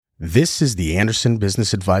This is the Anderson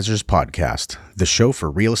Business Advisors Podcast, the show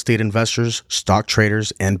for real estate investors, stock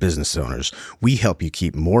traders, and business owners. We help you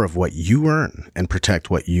keep more of what you earn and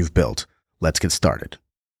protect what you've built. Let's get started.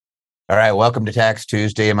 All right, welcome to Tax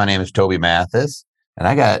Tuesday. My name is Toby Mathis, and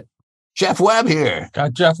I got Jeff Webb here.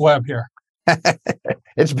 Got Jeff Webb here.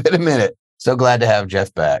 It's been a minute. So glad to have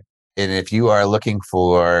Jeff back. And if you are looking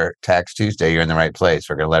for Tax Tuesday, you're in the right place.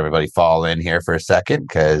 We're going to let everybody fall in here for a second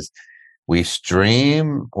because we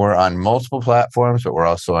stream. We're on multiple platforms, but we're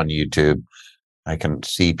also on YouTube. I can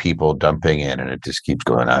see people dumping in, and it just keeps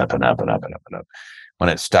going up and up and up and up and up. When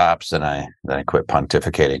it stops, then I quit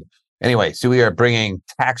pontificating. Anyway, so we are bringing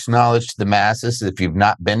tax knowledge to the masses. If you've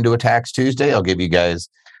not been to a Tax Tuesday, I'll give you guys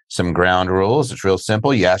some ground rules. It's real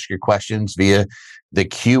simple. You ask your questions via the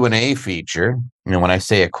Q&A feature. You know, when I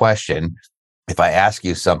say a question, if I ask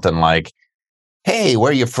you something like, "Hey,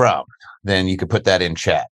 where are you from?" then you could put that in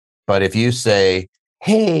chat. But if you say,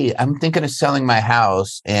 "Hey, I'm thinking of selling my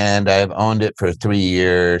house and I've owned it for 3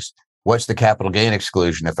 years. What's the capital gain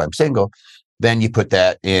exclusion if I'm single?" then you put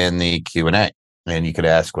that in the Q&A. And you could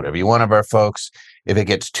ask whatever you want of our folks. If it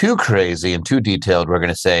gets too crazy and too detailed, we're going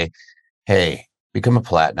to say, "Hey, become a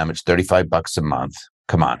platinum. It's $35 a month.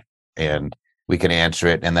 Come on." And we can answer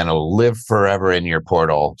it, and then it'll live forever in your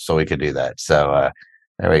portal, so we can do that. So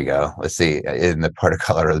there we go. Let's see. In the part of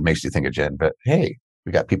color that makes you think of Jen, but hey,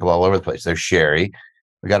 we got people all over the place. There's Sherry.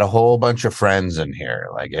 We got a whole bunch of friends in here.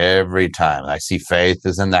 Like every time I see Faith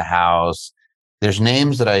is in the house. There's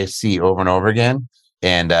names that I see over and over again,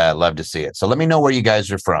 and love to see it. So let me know where you guys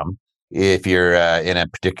are from. If you're in a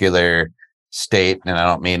particular state, and I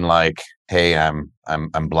don't mean like, "Hey, I'm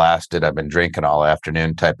blasted, I've been drinking all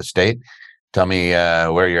afternoon" type of state. Tell me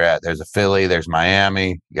where you're at. There's a Philly, there's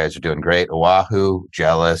Miami. You guys are doing great. Oahu,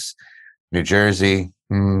 jealous. New Jersey.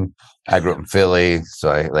 I grew up in Philly,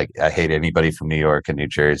 so I hate anybody from New York and New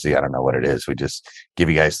Jersey. I don't know what it is. We just give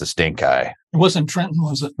you guys the stink eye. It wasn't Trenton,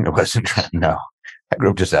 was it? It wasn't Trenton, no. I grew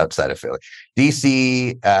up just outside of Philly.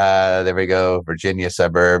 DC, there we go. Virginia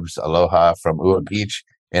suburbs, aloha from Ua Beach.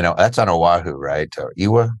 You know, that's on Oahu, right? Or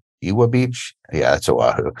Iwa Beach? Yeah, that's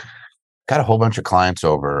Oahu. Got a whole bunch of clients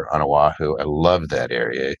over on Oahu. I love that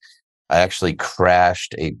area. I actually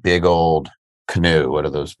crashed a big old canoe, one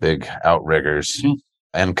of those big outriggers,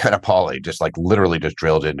 and kind of Polly, just like literally just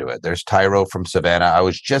drilled into it. There's Tyro from Savannah. I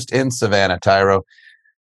was just in Savannah, Tyro.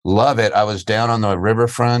 Love it. I was down on the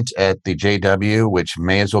riverfront at the JW, which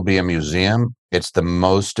may as well be a museum. It's the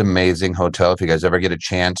most amazing hotel. If you guys ever get a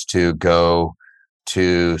chance to go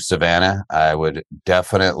to Savannah, I would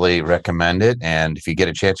definitely recommend it. And if you get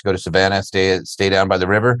a chance to go to Savannah, stay down by the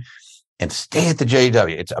river and stay at the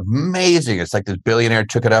JW. It's amazing. It's like this billionaire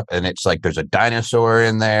took it up, and it's like there's a dinosaur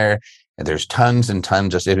in there, and there's tons and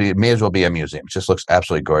tons. It may as well be a museum. It just looks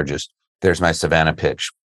absolutely gorgeous. There's my Savannah pitch.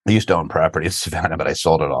 I used to own property in Savannah, but I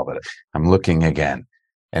sold it all. But I'm looking again.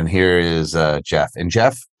 And here is Jeff. And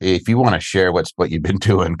Jeff, if you want to share what you've been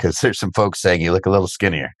doing, because there's some folks saying you look a little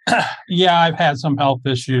skinnier. Yeah, I've had some health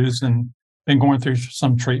issues and been going through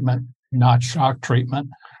some treatment, not shock treatment.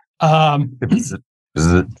 Is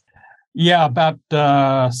it? Yeah,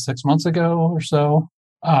 about 6 months ago or so,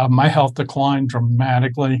 my health declined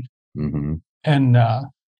dramatically. Mm-hmm. And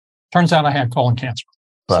turns out I had colon cancer.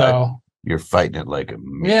 But so you're fighting it like a...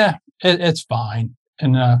 Yeah, it's fine.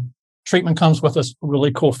 And treatment comes with a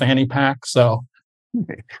really cool fanny pack. So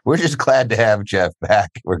we're just glad to have Jeff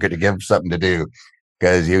back. We're going to give him something to do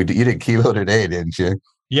because you did kilo today, didn't you?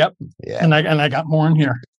 Yep. Yeah. And I got more in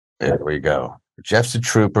here. There we go. Jeff's a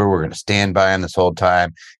trooper. We're going to stand by him this whole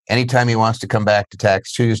time. Anytime he wants to come back to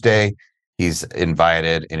Tax Tuesday, he's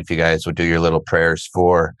invited. And if you guys would do your little prayers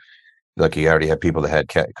for, look, you already have people that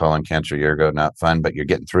had colon cancer a year ago. Not fun, but you're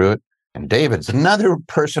getting through it. And David's another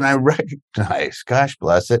person I recognize. Gosh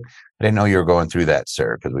bless it. I didn't know you were going through that,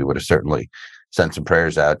 sir, because we would have certainly sent some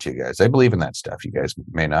prayers out to you guys. I believe in that stuff. You guys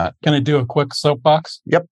may not. Can I do a quick soapbox?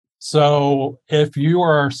 Yep. So if you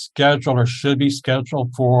are scheduled or should be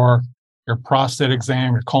scheduled for your prostate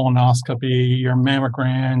exam, your colonoscopy, your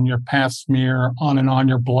mammogram, your pap smear, on,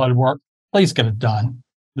 your blood work, please get it done.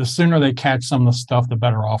 The sooner they catch some of the stuff, the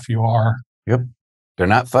better off you are. Yep. They're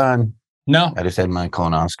not fun. No. I just had my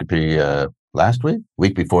colonoscopy last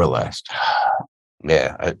week before last.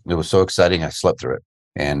 Yeah, it was so exciting. I slept through it.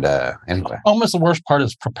 And anyway. Almost the worst part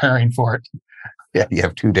is preparing for it. Yeah, you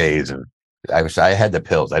have 2 days. And I had the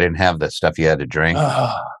pills. I didn't have the stuff you had to drink.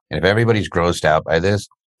 And if everybody's grossed out by this,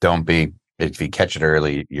 don't be. If you catch it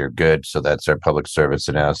early, you're good. So that's our public service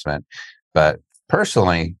announcement. But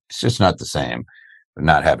personally, it's just not the same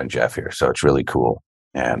not having Jeff here. So it's really cool.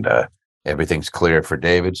 And everything's clear for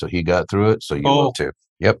David. So he got through it. So you will too.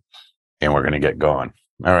 Yep. And we're going to get going.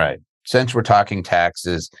 All right. Since we're talking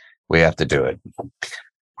taxes, we have to do it.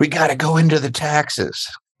 We got to go into the taxes.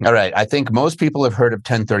 All right. I think most people have heard of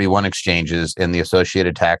 1031 exchanges and the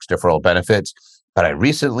associated tax deferral benefits, but I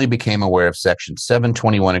recently became aware of Section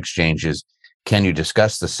 721 exchanges. Can you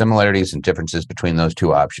discuss the similarities and differences between those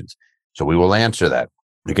two options? So we will answer that.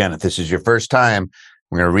 Again, if this is your first time,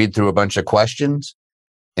 we're going to read through a bunch of questions,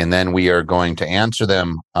 and then we are going to answer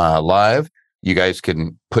them live. You guys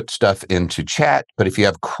can put stuff into chat, but if you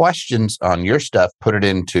have questions on your stuff, put it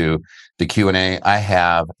into the Q&A. I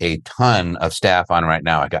have a ton of staff on right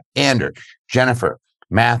now. I got Andrew, Jennifer,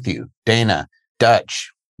 Matthew, Dana,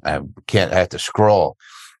 Dutch. I have to scroll.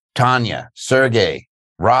 Tanya, Sergey,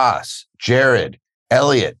 Ross, Jared,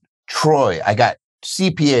 Elliot, Troy. I got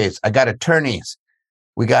CPAs. I got attorneys.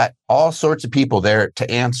 We got all sorts of people there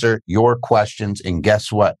to answer your questions. And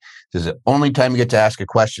guess what? This is the only time you get to ask a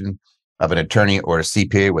question of an attorney or a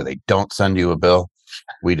CPA where they don't send you a bill.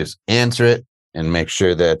 We just answer it and make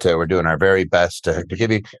sure that we're doing our very best to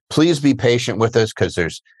give you. Please be patient with us because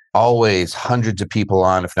there's always hundreds of people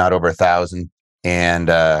on, if not over 1,000.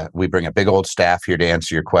 And we bring a big old staff here to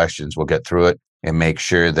answer your questions. We'll get through it and make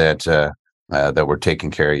sure that that we're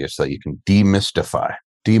taking care of you so that you can demystify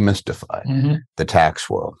the tax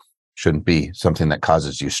world. Shouldn't be something that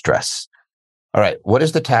causes you stress. All right. What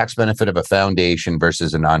is the tax benefit of a foundation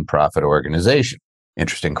versus a nonprofit organization?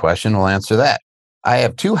 Interesting question. We'll answer that. I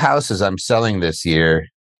have 2 houses I'm selling this year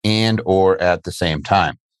and or at the same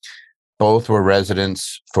time. Both were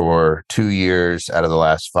residents for 2 years out of the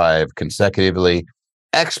last 5 consecutively.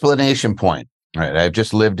 Explanation point. All right. I've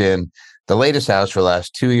just lived in the latest house for the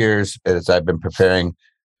last 2 years as I've been preparing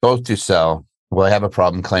both to sell. Will I have a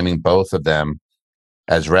problem claiming both of them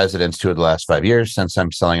as residents 2 of the last 5 years since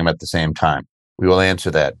I'm selling them at the same time? We will answer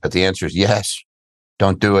that. But the answer is yes.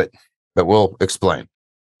 Don't do it. But we'll explain.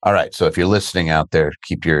 All right. So if you're listening out there,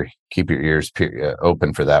 keep your ears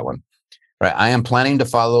open for that one. All right. I am planning to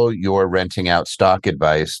follow your renting out stock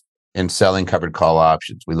advice and selling covered call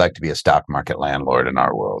options. We like to be a stock market landlord in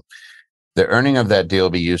our world. The earning of that deal will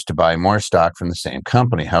be used to buy more stock from the same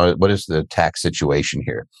company. What is the tax situation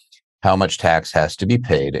here? How much tax has to be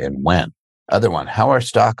paid and when? Other one, how are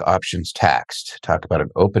stock options taxed? Talk about an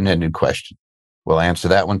open-ended question. We'll answer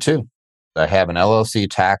that one too. I have an LLC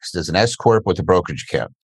taxed as an S Corp with a brokerage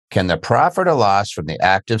account. Can the profit or loss from the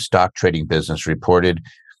active stock trading business reported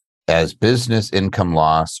as business income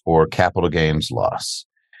loss or capital gains loss?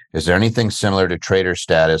 Is there anything similar to trader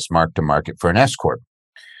status mark to market for an S Corp?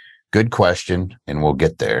 Good question, and we'll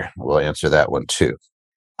get there. We'll answer that one too.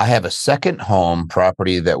 I have a second home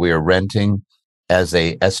property that we are renting as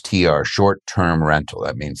a STR, short-term rental.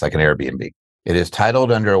 That means like an Airbnb. It is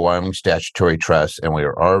titled under a Wyoming statutory trust, and we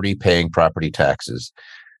are already paying property taxes.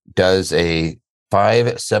 Does a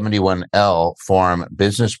 571L form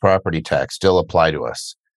business property tax still apply to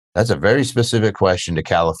us? That's a very specific question to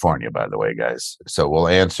California, by the way, guys. So we'll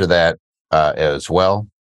answer that as well.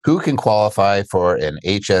 Who can qualify for an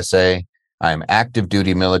HSA? I'm active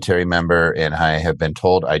duty military member, and I have been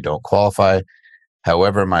told I don't qualify.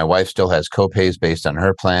 However, my wife still has copays based on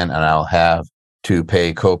her plan, and I'll have to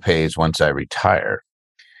pay copays once I retire.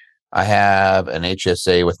 I have an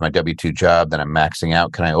HSA with my W-2 job that I'm maxing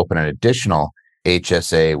out. Can I open an additional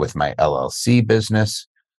HSA with my LLC business?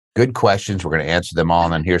 Good questions. We're going to answer them all.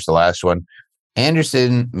 And then here's the last one.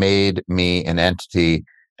 Anderson made me an entity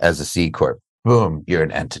as a C Corp. Boom, you're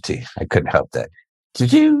an entity. I couldn't help that.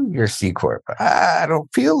 Did you? You're a C Corp. I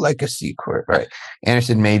don't feel like a C Corp. Right.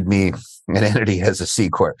 Anderson made me an entity as a C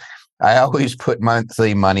Corp. I always put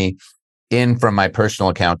monthly money in from my personal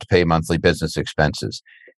account to pay monthly business expenses.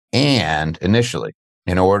 And initially,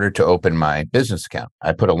 in order to open my business account,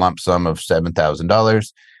 I put a lump sum of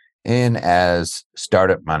 $7,000 in as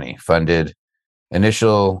startup money, funded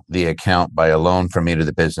the account by a loan from me to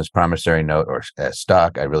the business promissory note or as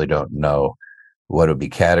stock. I really don't know what it would be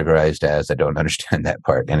categorized as. I don't understand that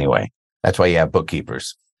part. Anyway, that's why you have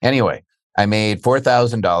bookkeepers. Anyway, I made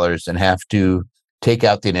 $4,000 and have to take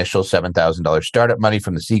out the initial $7,000 startup money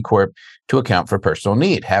from the C Corp to account for personal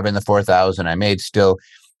need. Having the $4,000 I made still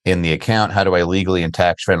in the account, how do I legally and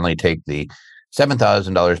tax-friendly take the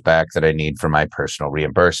 $7,000 back that I need for my personal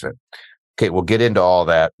reimbursement? Okay, we'll get into all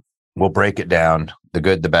that. We'll break it down, the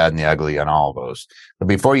good, the bad, and the ugly on all of those. But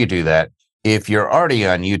before you do that, if you're already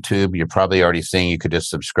on YouTube, you're probably already seeing you could just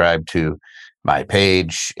subscribe to my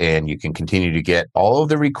page and you can continue to get all of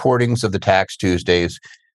the recordings of the Tax Tuesdays.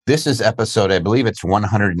 This is episode, I believe it's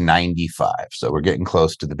 195. So we're getting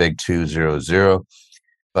close to the big 200,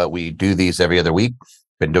 but we do these every other week.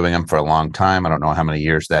 Been doing them for a long time. I don't know how many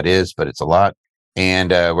years that is, but it's a lot. And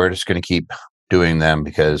we're just going to keep doing them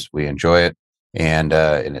because we enjoy it. And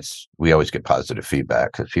we always get positive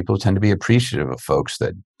feedback because people tend to be appreciative of folks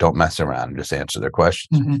that don't mess around and just answer their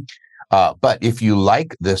questions. Mm-hmm. But if you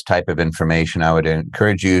like this type of information, I would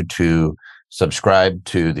encourage you to subscribe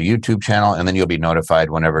to the YouTube channel, and then you'll be notified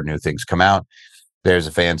whenever new things come out. There's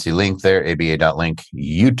a fancy link there, aba.link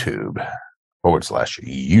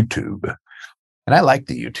YouTube/YouTube. And I like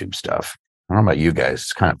the YouTube stuff. I don't know about you guys.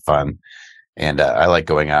 It's kind of fun. And I like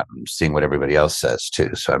going out and seeing what everybody else says too.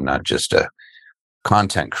 So I'm not just a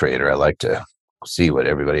content creator. I like to see what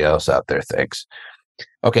everybody else out there thinks.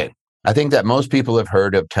 Okay. I think that most people have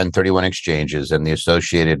heard of 1031 exchanges and the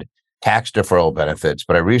associated tax deferral benefits,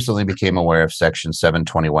 but I recently became aware of Section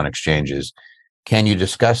 721 exchanges. Can you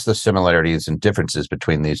discuss the similarities and differences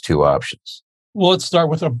between these two options? Well, let's start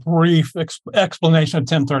with a brief explanation of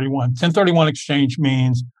 1031. 1031 exchange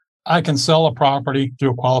means I can sell a property to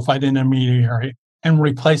a qualified intermediary and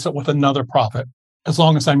replace it with another profit, as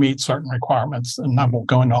long as I meet certain requirements. And I won't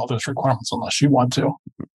go into all those requirements unless you want to.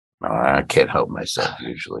 I can't help myself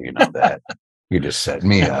usually, you know that. You just set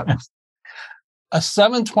me up. A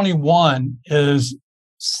 721 is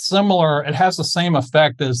similar. It has the same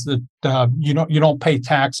effect as that. You don't pay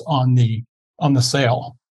tax on the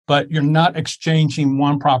sale, but you're not exchanging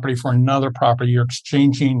one property for another property. You're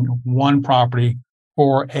exchanging one property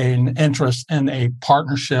for an interest in a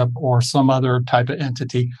partnership or some other type of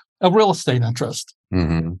entity, a real estate interest,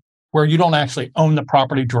 where you don't actually own the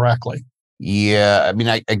property directly. Yeah, I mean,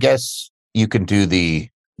 I guess you can do the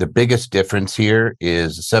biggest difference here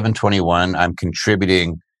is 721. I'm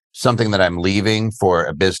contributing something that I'm leaving for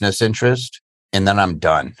a business interest, and then I'm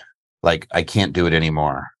done. Like, I can't do it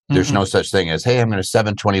anymore. There's no such thing as, hey, I'm going to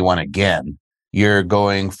 721 again. You're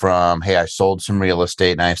going from, hey, I sold some real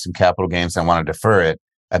estate and I have some capital gains. I want to defer it.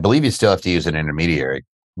 I believe you still have to use an intermediary,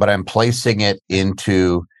 but I'm placing it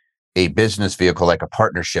into a business vehicle like a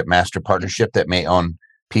partnership, master partnership that may own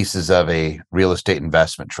pieces of a real estate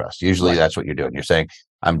investment trust. Usually that's what you're doing. You're saying,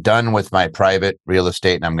 I'm done with my private real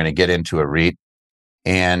estate and I'm going to get into a REIT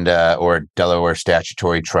and or Delaware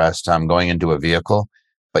statutory trust. I'm going into a vehicle,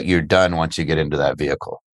 but you're done once you get into that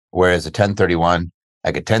vehicle. Whereas a 1031,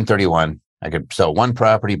 I could 1031, I could sell one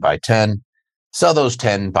property, buy 10, sell those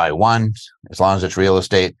 10, buy one, as long as it's real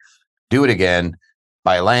estate, do it again,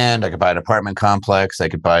 buy land. I could buy an apartment complex. I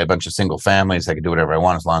could buy a bunch of single families. I could do whatever I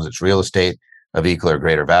want as long as it's real estate of equal or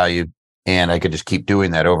greater value. And I could just keep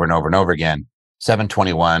doing that over and over and over again.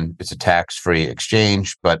 721, it's a tax-free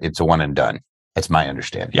exchange, but it's a one and done. That's my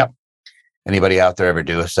understanding. Yep. Anybody out there ever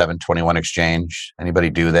do a 721 exchange? Anybody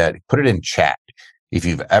do that? Put it in chat. If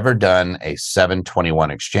you've ever done a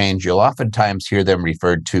 721 exchange, you'll oftentimes hear them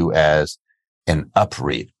referred to as an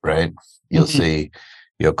UPREIT, right? You'll see,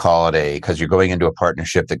 you'll call it because you're going into a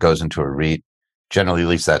partnership that goes into a REIT. Generally, at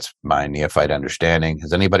least that's my neophyte understanding.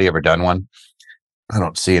 Has anybody ever done one? I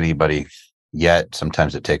don't see anybody yet.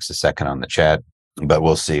 Sometimes it takes a second on the chat, but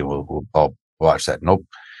we'll see. I'll watch that. Nope.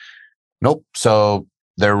 So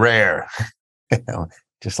they're rare,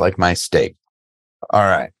 just like my steak. All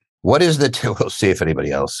right. What is we'll see if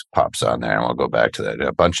anybody else pops on there and we'll go back to that.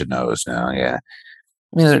 A bunch of no's now. Yeah.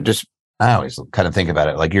 I mean, I always kind of think about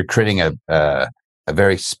it like you're creating a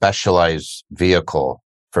very specialized vehicle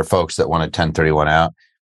for folks that want a 1031 out.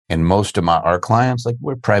 And most of our clients, like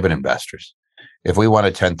we're private investors. If we want a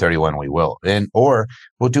 1031, we will. Or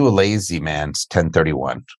we'll do a lazy man's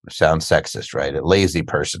 1031. Sounds sexist, right? A lazy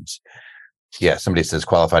person's. Yeah, somebody says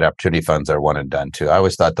qualified opportunity funds are one and done too. I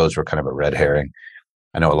always thought those were kind of a red herring.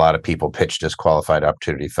 I know a lot of people pitched as qualified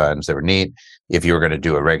opportunity funds. They were neat if you were going to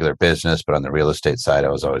do a regular business, but on the real estate side, I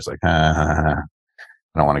was always like, I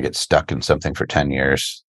don't want to get stuck in something for 10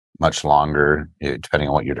 years, much longer, depending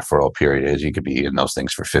on what your deferral period is. You could be in those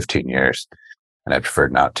things for 15 years, and I prefer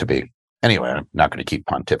not to be. Anyway, I'm not going to keep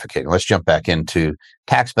pontificating. Let's jump back into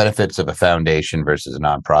tax benefits of a foundation versus a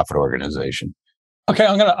nonprofit organization. Okay,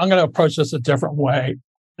 I'm gonna approach this a different way.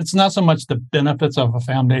 It's not so much the benefits of a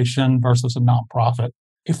foundation versus a nonprofit.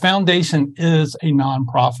 A foundation is a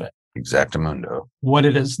nonprofit. Exactamundo. What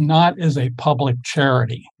it is not is a public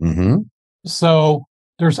charity. So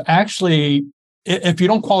there's actually, if you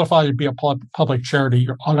don't qualify to be a public charity,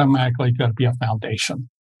 you're automatically going to be a foundation.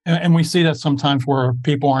 And we see that sometimes where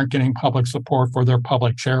people aren't getting public support for their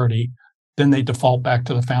public charity, then they default back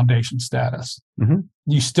to the foundation status.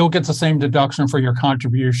 You still get the same deduction for your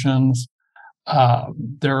contributions.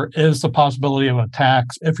 There is the possibility of a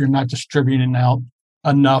tax if you're not distributing out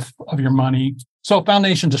enough of your money. So a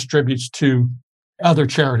foundation distributes to other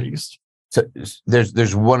charities. So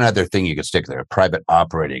there's one other thing you could stick there, a private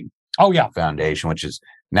operating foundation, which is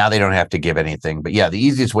now they don't have to give anything. But yeah, the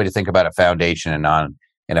easiest way to think about a foundation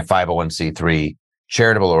and a 501c3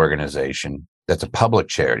 charitable organization that's a public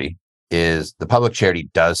charity is the public charity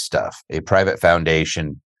does stuff. A private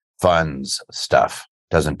foundation funds stuff,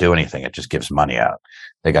 doesn't do anything. It just gives money out.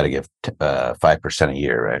 They got to give 5% a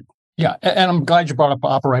year, right? Yeah. And I'm glad you brought up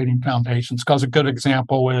operating foundations, because a good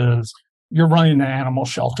example is you're running an animal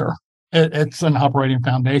shelter. It's an operating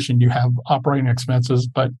foundation. You have operating expenses,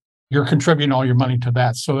 but you're contributing all your money to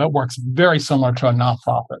that. So that works very similar to a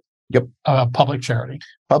nonprofit. Yep. Public charity.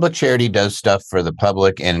 Public charity does stuff for the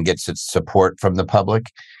public and gets its support from the public.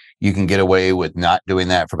 You can get away with not doing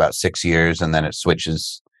that for about 6 years, and then it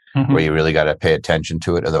switches where you really got to pay attention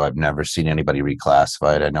to it. Although I've never seen anybody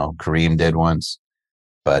reclassify it. I know Kareem did once,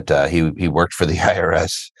 but he worked for the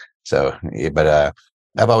IRS. So, but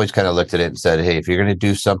I've always kind of looked at it and said, hey, if you're going to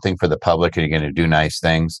do something for the public and you're going to do nice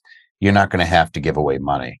things, you're not going to have to give away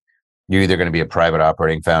money. You're either going to be a private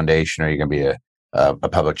operating foundation or you're going to be a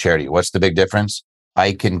public charity. What's the big difference?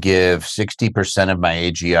 I can give 60% of my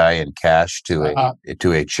AGI in cash to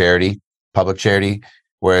a charity, public charity,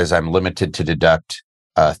 whereas I'm limited to deduct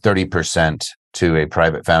 30% to a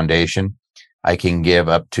private foundation. I can give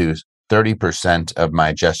up to 30% of my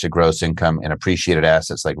adjusted gross income in appreciated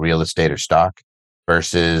assets like real estate or stock,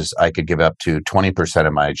 versus I could give up to 20%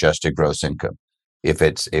 of my adjusted gross income if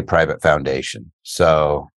it's a private foundation.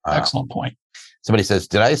 So excellent point. Somebody says,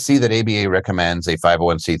 did I see that ABA recommends a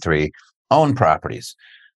 501c3 own properties?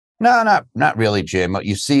 No, not really, Jim. What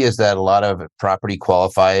you see is that a lot of property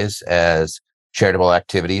qualifies as charitable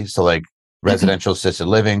activity. So like residential assisted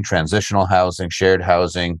living, transitional housing, shared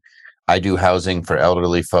housing. I do housing for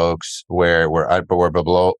elderly folks where we're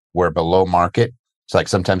below market. So like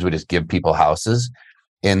sometimes we just give people houses,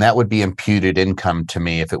 and that would be imputed income to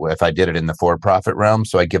me if I did it in the for-profit realm.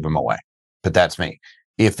 So I give them away, but that's me.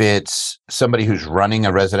 If it's somebody who's running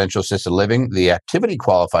a residential assisted living, the activity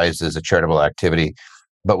qualifies as a charitable activity,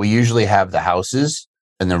 but we usually have the houses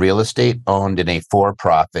and the real estate owned in a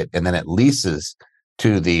for-profit, and then it leases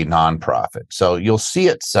to the nonprofit. So you'll see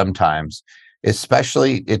it sometimes,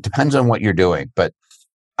 especially it depends on what you're doing. But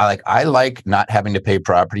I like not having to pay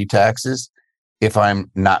property taxes if I'm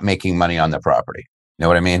not making money on the property. You know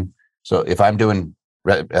what I mean? So if I'm doing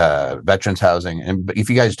veterans housing, and if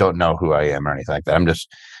you guys don't know who I am or anything like that, I'm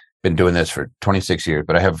just been doing this for 26 years,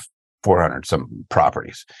 but I have 400 some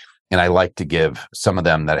properties, and I like to give some of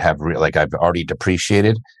them that have like I've already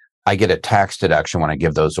depreciated. I get a tax deduction when I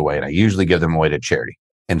give those away, and I usually give them away to charity.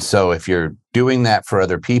 And so if you're doing that for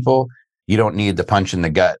other people, you don't need the punch in the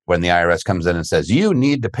gut when the IRS comes in and says, you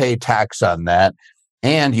need to pay tax on that,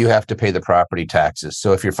 and you have to pay the property taxes.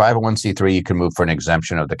 So if you're 501c3, you can move for an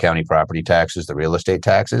exemption of the county property taxes, the real estate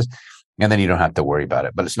taxes, and then you don't have to worry about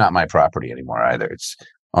it. But it's not my property anymore either. It's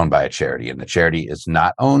owned by a charity, and the charity is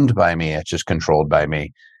not owned by me. It's just controlled by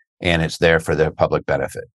me, and it's there for the public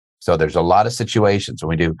benefit. So there's a lot of situations when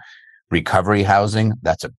we do recovery housing.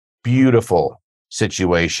 That's a beautiful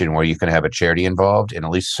situation where you can have a charity involved and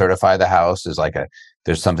at least certify the house as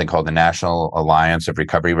there's something called the National Alliance of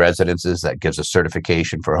Recovery Residences that gives a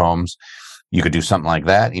certification for homes. You could do something like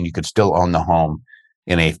that, and you could still own the home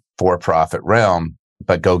in a for-profit realm,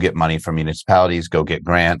 but go get money from municipalities, go get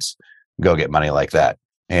grants, go get money like that.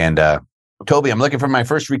 And Toby, I'm looking for my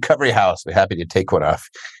first recovery house. We're happy to take one off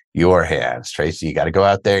your hands. Tracy, you got to go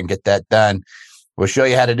out there and get that done. We'll show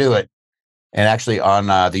you how to do it. And actually on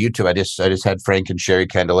the YouTube, I just had Frank and Sherry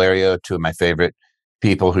Candelario, two of my favorite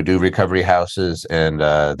people who do recovery houses, and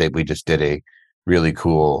we just did a really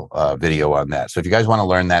cool video on that. So if you guys want to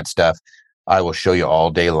learn that stuff, I will show you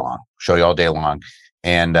all day long.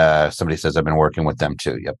 And somebody says I've been working with them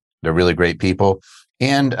too. Yep, they're really great people.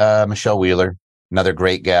 And Michelle Wheeler, another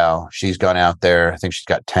great gal. She's gone out there. I think she's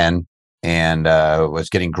got 10, and was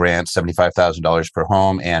getting grants, $75,000 per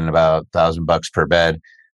home, and about $1,000 per bed.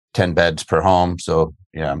 10 beds per home. So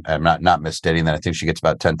yeah, I'm not misstating that. I think she gets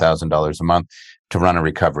about $10,000 a month to run a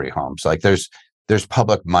recovery home. So like there's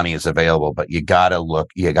public money is available, but you got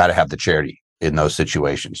to have the charity in those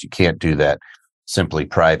situations. You can't do that simply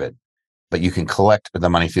private, but you can collect the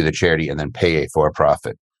money through the charity and then pay a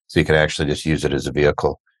for-profit. So you can actually just use it as a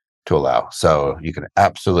vehicle to allow. So you can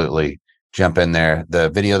absolutely jump in there. The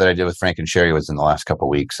video that I did with Frank and Sherry was in the last couple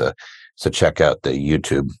of weeks. So check out the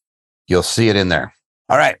YouTube. You'll see it in there.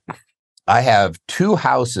 All right. I have 2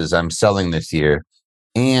 houses I'm selling this year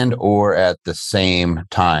and or at the same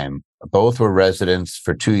time. Both were residents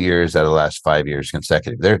for 2 years out of the last 5 years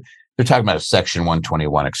consecutive. They're talking about a Section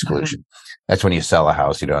 121 exclusion. That's when you sell a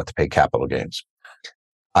house, you don't have to pay capital gains.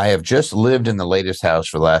 I have just lived in the latest house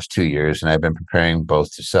for the last 2 years, and I've been preparing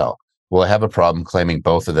both to sell. Will I have a problem claiming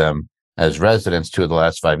both of them as residents 2 of the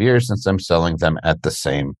last 5 years since I'm selling them at the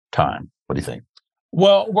same time? What do you think?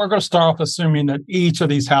 Well, we're going to start off assuming that each of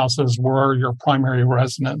these houses were your primary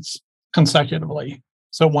residence consecutively.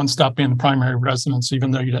 So one stop being the primary residence,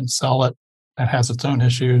 even though you didn't sell it, that has its own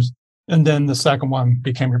issues. And then the second one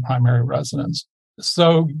became your primary residence.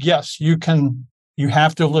 So yes, you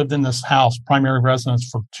have to have lived in this house, primary residence,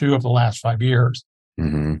 for 2 of the last 5 years,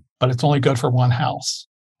 but it's only good for one house.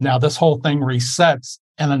 Now this whole thing resets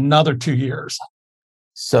in another 2 years.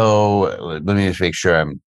 So let me just make sure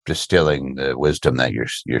I'm distilling the wisdom that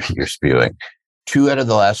you're spewing. 2 out of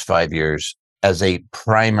the last 5 years as a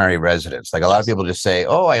primary residence. Like a lot of people just say,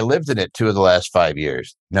 oh, I lived in it 2 of the last 5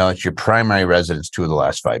 years. No, it's your primary residence 2 of the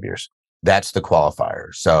last 5 years. That's the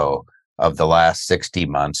qualifier. So of the last 60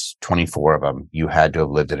 months, 24 of them, you had to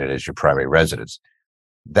have lived in it as your primary residence.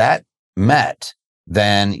 That met,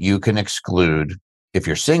 then you can exclude, if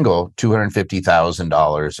you're single,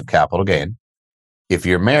 $250,000 of capital gain. If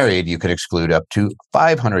you're married, you can exclude up to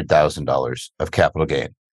 $500,000 of capital gain.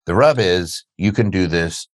 The rub is you can do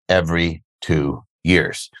this every 2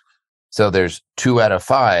 years. So there's 2 out of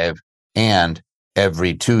 5 and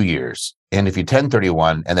every 2 years. And if you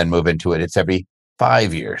 1031 and then move into it, it's every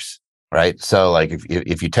 5 years, right? So like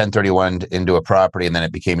if you 1031 into a property and then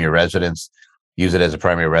it became your residence, use it as a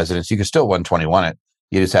primary residence, you can still 121 it.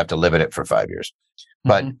 You just have to live in it for 5 years.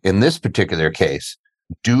 But in this particular case,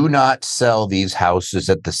 do not sell these houses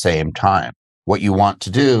at the same time. What you want to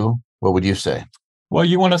do, what would you say? Well,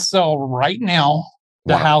 you want to sell right now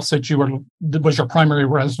the house that was your primary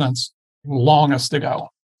residence longest ago.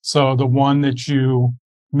 So the one that you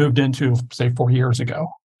moved into, say, 4 years ago.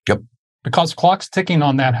 Yep. Because clock's ticking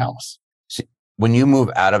on that house. See, when you move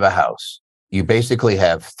out of a house, you basically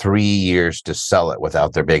have 3 years to sell it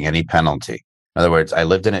without there being any penalty. In other words, I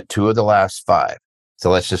lived in it 2 of the last 5.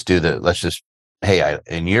 So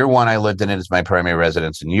in year 1, I lived in it as my primary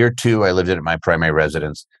residence. In year 2, I lived in it my primary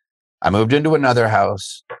residence. I moved into another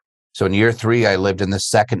house. So in year 3, I lived in the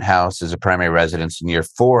second house as a primary residence. In year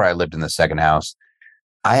 4, I lived in the second house.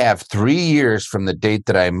 I have 3 years from the date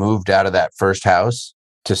that I moved out of that first house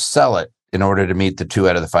to sell it in order to meet the 2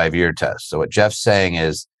 out of the 5 year test. So what Jeff's saying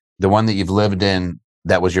is the one that you've lived in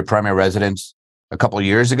that was your primary residence a couple of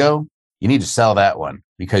years ago, you need to sell that one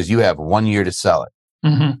because you have 1 year to sell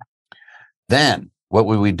it. Then what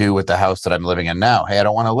would we do with the house that I'm living in now? Hey, I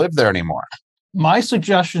don't want to live there anymore. My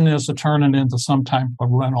suggestion is to turn it into some type of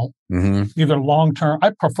rental, either long-term.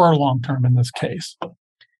 I prefer long-term in this case.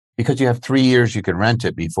 Because you have 3 years you can rent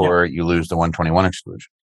it before you lose the 121 exclusion.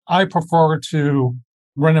 I prefer to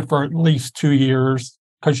rent it for at least 2 years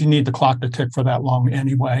because you need the clock to tick for that long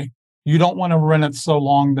anyway. You don't want to rent it so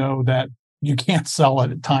long, though, that you can't sell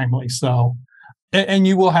it timely. So, and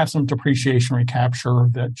you will have some depreciation recapture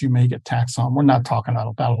that you may get taxed on. We're not talking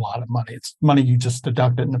about a lot of money. It's money you just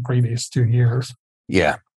deducted in the previous 2 years.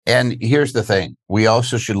 Yeah. And here's the thing. We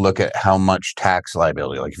also should look at how much tax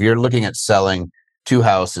liability. Like if you're looking at selling 2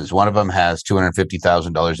 houses, one of them has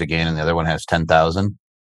 $250,000 a gain and the other one has $10,000,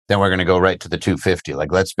 then we're going to go right to the 250.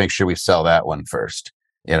 Like, let's make sure we sell that one first,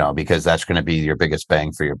 because that's going to be your biggest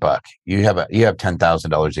bang for your buck. You have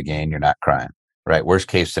 $10,000 a gain. You're not crying, right? Worst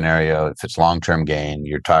case scenario, if it's long-term gain,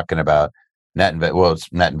 you're talking about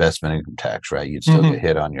it's net investment income tax, right? You'd still get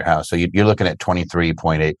hit on your house. So you're looking at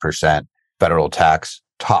 23.8% federal tax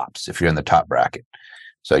tops if you're in the top bracket.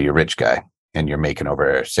 So you're a rich guy and you're making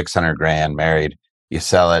over $600,000 married. You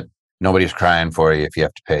sell it. Nobody's crying for you if you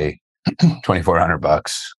have to pay $2,400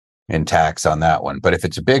 in tax on that one. But if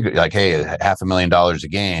it's a big, like, hey, $500,000 a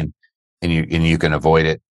gain and you can avoid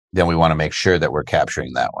it, then we want to make sure that we're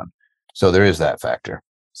capturing that one. So there is that factor.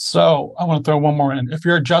 So I want to throw one more in. If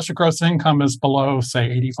your adjusted gross income is below, say,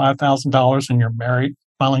 $85,000 and you're married,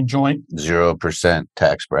 filing joint, 0%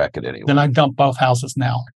 tax bracket anyway. Then I dump both houses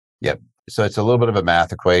now. Yep. So it's a little bit of a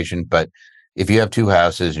math equation, but if you have 2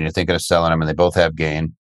 houses and you're thinking of selling them and they both have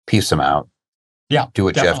gain, piece them out. Yeah. Do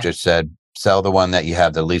what definitely. Jeff just said. Sell the one that you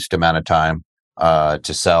have the least amount of time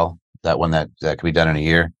to sell, that one that could be done in a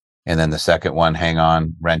year. And then the second one, hang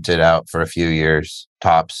on, rent it out for a few years,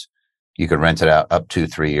 tops. You could rent it out up to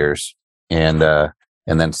 3 years and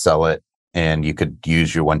then sell it. And you could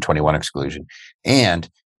use your 121 exclusion. And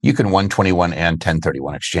you can 121 and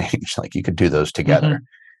 1031 exchange. Like you could do those together.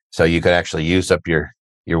 So you could actually use up your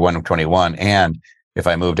 121. And if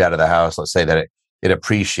I moved out of the house, let's say that it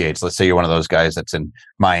appreciates. Let's say you're one of those guys that's in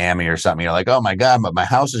Miami or something. You're like, oh my God, but my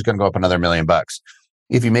house is going to go up another $1 million.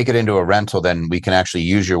 If you make it into a rental, then we can actually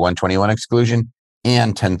use your 121 exclusion and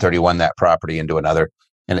 1031 that property into another.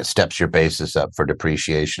 And it steps your basis up for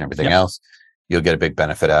depreciation, everything else. You'll get a big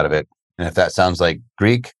benefit out of it. And if that sounds like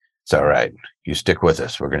Greek, it's all right. You stick with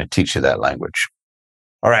us. We're going to teach you that language.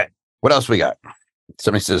 All right. What else we got?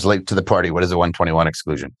 Somebody says late to the party. What is the 121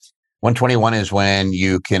 exclusion? 121 is when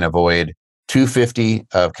you can avoid $250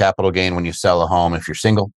 of capital gain when you sell a home if you're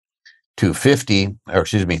single,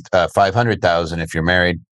 $500,000 if you're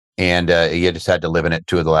married, and you just had to live in it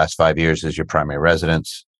 2 of the last 5 years as your primary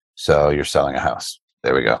residence. So you're selling a house.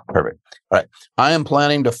 There we go. Perfect. All right. I am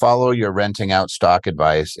planning to follow your renting out stock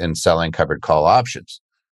advice and selling covered call options.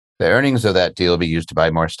 The earnings of that deal will be used to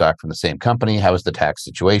buy more stock from the same company. How is the tax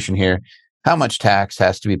situation here? How much tax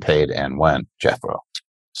has to be paid and when? Jeffro.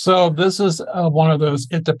 So this is one of those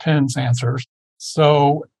it depends answers.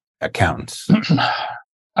 So accountants.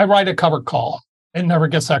 I write a covered call. It never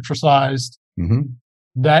gets exercised. Mm-hmm.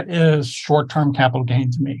 That is short-term capital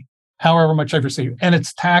gain to me, however much I've received. And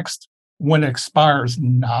it's taxed when it expires,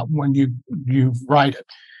 not when you write it.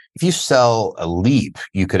 If you sell a LEAP,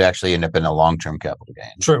 you could actually end up in a long-term capital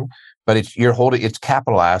gain. True. But it's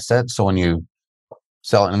capital assets. So when you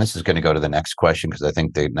sell it, and this is going to go to the next question because I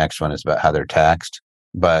think the next one is about how they're taxed.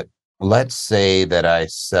 But let's say that I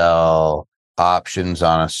sell options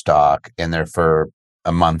on a stock and they're for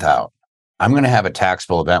a month out. I'm going to have a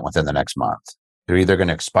taxable event within the next month. They're either going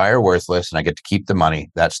to expire worthless and I get to keep the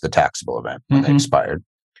money. That's the taxable event when they expired.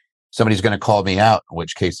 Somebody's going to call me out, in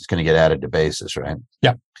which case it's going to get added to basis, right?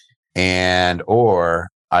 Yeah. And or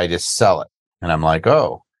I just sell it and I'm like,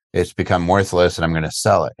 oh, it's become worthless and I'm going to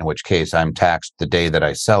sell it, in which case I'm taxed the day that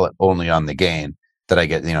I sell it only on the gain that I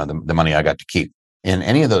get, the money I got to keep. In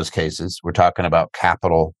any of those cases, we're talking about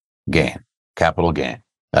capital gain. Capital gain.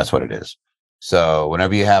 That's what it is. So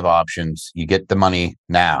whenever you have options, you get the money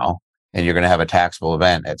now and you're going to have a taxable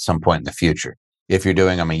event at some point in the future. If you're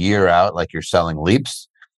doing them a year out, like you're selling LEAPs,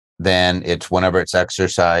 then it's whenever it's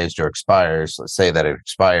exercised or expires. Let's say that it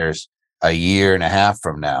expires a year and a half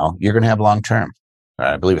from now, you're going to have long-term.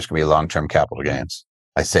 I believe it's going to be long-term capital gains.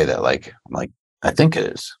 I say that I think it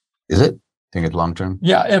is. Is it? Think it's long-term?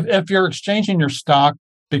 Yeah. If you're exchanging your stock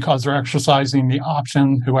because they're exercising the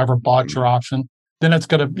option, whoever bought your option, then it's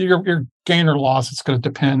going to, your gain or loss, it's going to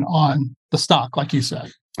depend on the stock, like you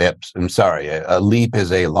said. Yep. I'm sorry. A LEAP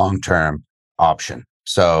is a long-term option.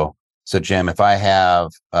 So Jim, if I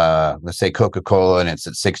have, let's say Coca-Cola and it's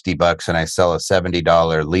at $60 and I sell a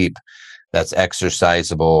 $70 LEAP, that's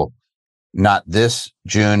exercisable not this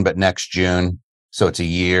June, but next June. So it's a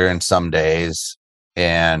year and some days.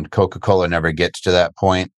 And Coca-Cola never gets to that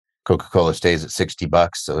point. Coca-Cola stays at $60.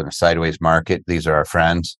 So in a sideways market, these are our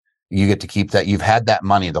friends. You get to keep that. You've had that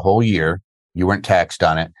money the whole year. You weren't taxed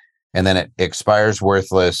on it. And then it expires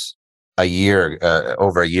worthless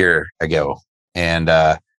over a year ago. And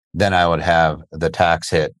then I would have the tax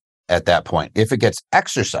hit at that point. If it gets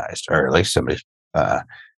exercised, or at least somebody's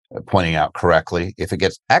pointing out correctly, if it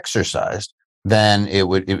gets exercised, then it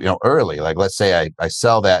would, early. Like let's say I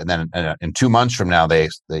sell that, and then in 2 months from now,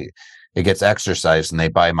 it gets exercised and they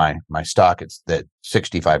buy my stock. It's at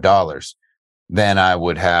 $65. Then I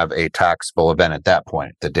would have a taxable event at that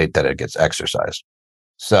point, the date that it gets exercised.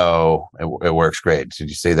 So it works great. Did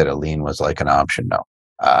you say that a lien was like an option? No,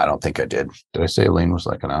 I don't think I did. Did I say a lien was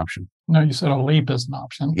like an option? No, you said a LEAP is an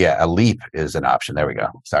option. Yeah, a LEAP is an option. There we go.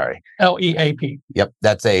 Sorry. LEAP. Yep,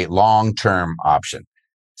 that's a long-term option.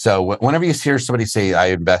 So whenever you hear somebody say, I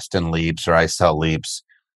invest in LEAPs or I sell LEAPs,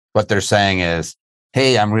 what they're saying is,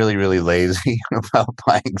 hey, I'm really, really lazy about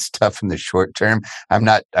buying stuff in the short term. I'm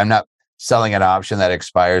not selling an option that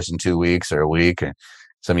expires in 2 weeks or a week. And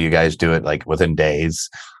some of you guys do it like within days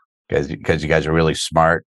because you guys are really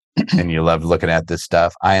smart and you love looking at this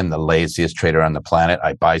stuff. I am the laziest trader on the planet.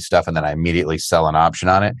 I buy stuff and then I immediately sell an option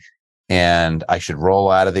on it. And I should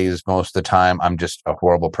roll out of these most of the time. I'm just a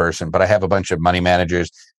horrible person, but I have a bunch of money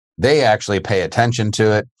managers. They actually pay attention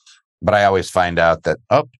to it, but I always find out that,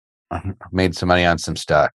 I made some money on some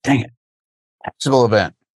stock. Dang it. Taxable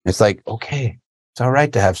event. It's like, okay, it's all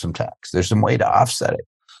right to have some tax. There's some way to offset it.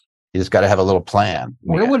 You just got to have a little plan.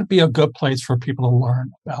 Where would be a good place for people to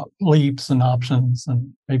learn about LEAPs and options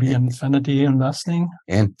and maybe infinity investing?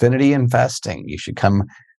 Infinity investing. You should come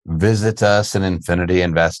visit us at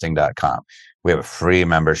infinityinvesting.com. We have a free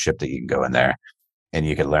membership that you can go in there and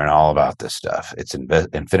you can learn all about this stuff. It's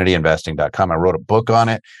infinityinvesting.com. I wrote a book on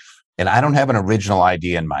it. And I don't have an original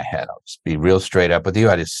idea in my head. I'll just be real straight up with you.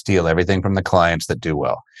 I just steal everything from the clients that do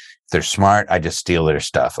well. If they're smart, I just steal their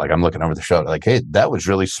stuff. Like I'm looking over the shoulder, like, hey, that was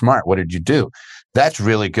really smart. What did you do? That's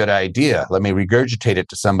really good idea. Let me regurgitate it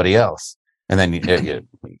to somebody else. And then,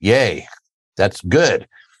 yay, that's good.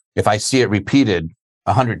 If I see it repeated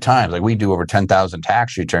 100 times, like we do over 10,000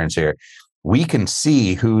 tax returns here, we can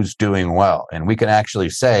see who's doing well. And we can actually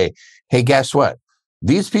say, hey, guess what?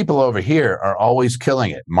 These people over here are always killing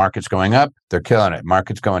it. Market's going up, they're killing it.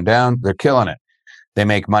 Market's going down, they're killing it. They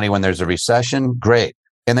make money when there's a recession. Great.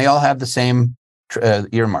 And they all have the same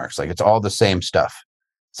earmarks. Like it's all the same stuff.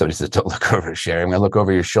 Somebody says, don't look over, Sherry. I'm going to look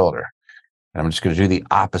over your shoulder. And I'm just going to do the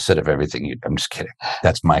opposite of everything you. I'm just kidding.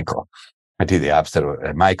 That's Michael. I do the opposite of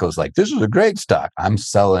it. Michael's like, this is a great stock. I'm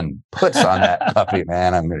selling puts on that puppy,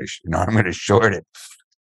 man. I'm going to short it.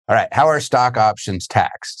 All right. How are stock options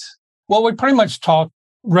taxed? Well, we pretty much talk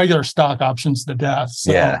regular stock options to death.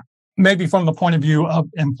 So Yeah. maybe from the point of view of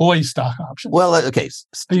employee stock options. Well, okay.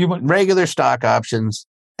 Regular stock options,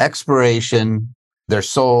 expiration, they're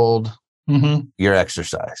sold, you're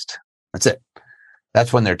exercised. That's it.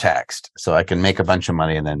 That's when they're taxed. So I can make a bunch of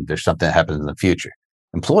money and then there's something that happens in the future.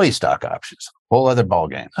 Employee stock options, whole other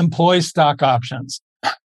ballgame. Employee stock options.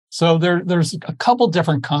 So there's a couple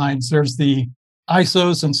different kinds. There's the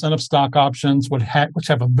ISOs, incentive stock options, which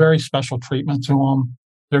have a very special treatment to them.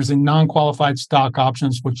 There's the non-qualified stock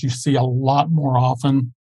options, which you see a lot more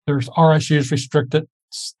often. There's RSUs, restricted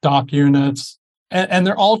stock units, and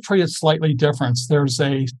they're all treated slightly different. There's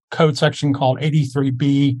a code section called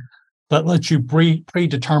 83B that lets you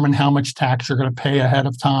predetermine how much tax you're going to pay ahead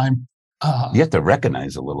of time. You have to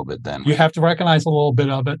recognize a little bit then. You have to recognize a little bit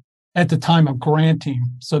of it at the time of granting.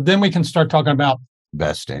 So then we can start talking about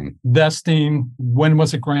vesting. When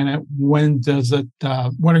was it granted? When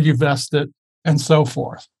are you vested? And so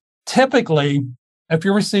forth. Typically, if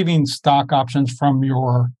you're receiving stock options from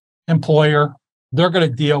your employer, they're going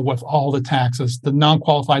to deal with all the taxes. The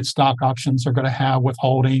non-qualified stock options are going to have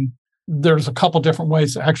withholding. There's a couple different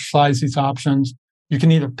ways to exercise these options. You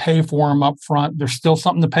can either pay for them up front. There's still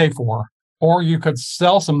something to pay for. Or you could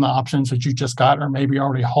sell some of the options that you just got or maybe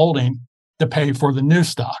already holding to pay for the new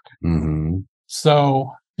stock. Mm-hmm.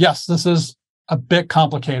 So, yes, this is a bit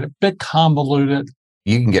complicated, a bit convoluted.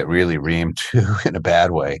 You can get really reamed too in a bad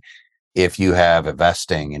way if you have a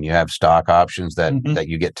vesting and you have stock options that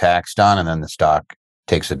you get taxed on and then the stock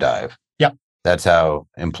takes a dive. Yep. That's how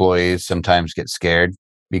employees sometimes get scared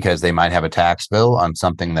because they might have a tax bill on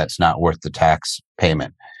something that's not worth the tax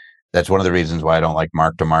payment. That's one of the reasons why I don't like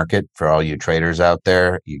mark to market for all you traders out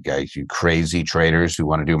there. You guys, you crazy traders who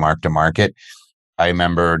want to do mark to market. I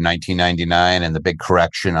remember 1999 and the big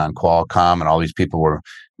correction on Qualcomm, and all these people were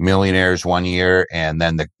millionaires one year, and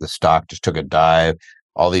then the stock just took a dive.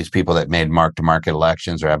 All these people that made mark-to-market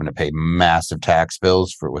elections are having to pay massive tax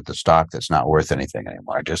bills with the stock that's not worth anything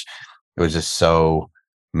anymore. It was just so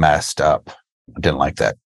messed up. I didn't like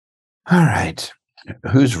that. All right.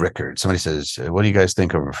 Who's Rickards? Somebody says, what do you guys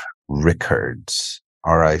think of Rickards?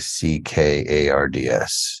 Rickards.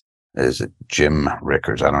 Is it Jim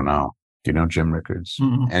Rickards? I don't know. Do you know Jim Rickards?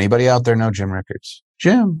 Mm-hmm. Anybody out there know Jim Rickards?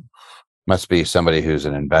 Jim must be somebody who's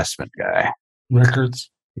an investment guy.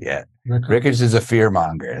 Rickards. Yeah. Rickards is a fear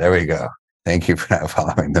monger. There we go. Thank you for not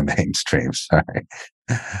following the mainstream. Sorry.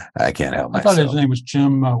 I can't help myself. I thought his name was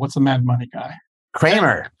Jim. What's the Mad Money guy?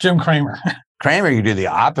 Kramer. Jim Cramer. Kramer, you do the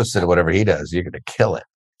opposite of whatever he does. You're going to kill it.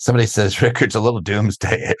 Somebody says Rickards a little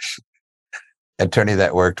doomsday-ish. Attorney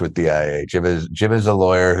that worked with the IA. Jim is a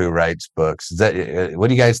lawyer who writes books. What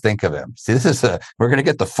do you guys think of him? See, we're going to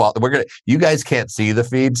get the fault. You guys can't see the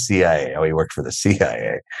feed. CIA. Oh, he worked for the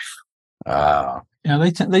CIA. Yeah,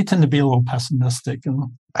 they tend to be a little pessimistic. And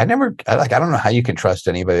I don't know how you can trust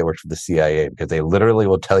anybody that works for the CIA because they literally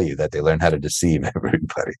will tell you that they learn how to deceive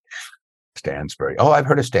everybody. Stansberry. Oh, I've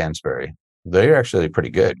heard of Stansberry. They're actually pretty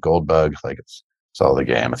good. Goldbug, it's all the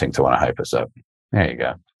game. I think they want to hype us up. There you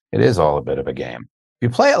go. It is all a bit of a game. If you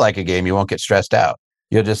play it like a game, you won't get stressed out.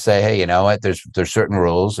 You'll just say, hey, you know what? There's certain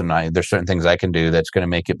rules and there's certain things I can do that's going to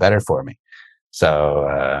make it better for me.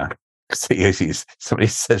 So somebody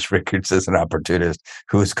says Rickards is an opportunist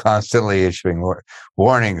who is constantly issuing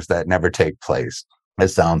warnings that never take place. It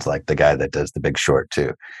sounds like the guy that does The Big Short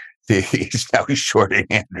too. He's shorting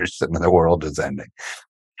Anderson and the world is ending.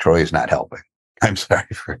 Troy's not helping. I'm sorry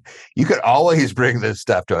you could always bring this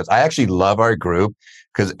stuff to us. I actually love our group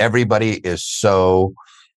because everybody is so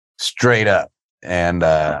straight up. And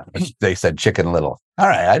they said Chicken Little. All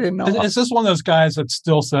right, I didn't know. Is this one of those guys that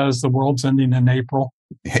still says the world's ending in April,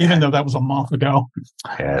 even though that was a month ago?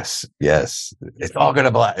 Yes. It's all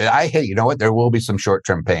going to you know what? There will be some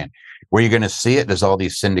short-term pain. Where you're going to see it is all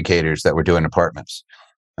these syndicators that were doing apartments.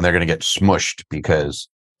 And they're going to get smushed because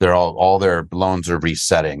they're all their loans are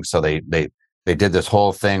resetting. So they did this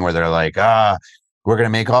whole thing where they're like, we're going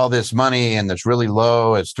to make all this money and it's really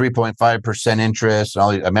low. It's 3.5% interest. And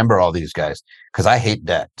I remember all these guys because I hate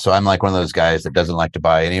debt. So I'm like one of those guys that doesn't like to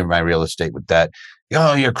buy any of my real estate with debt.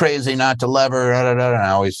 Oh, you're crazy not to lever. And I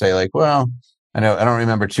always say I don't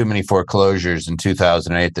remember too many foreclosures in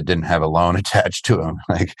 2008 that didn't have a loan attached to them.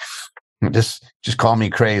 Just call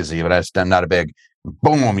me crazy, but I'm not a big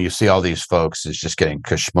boom, you see all these folks is just getting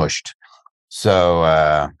kashmushed. So,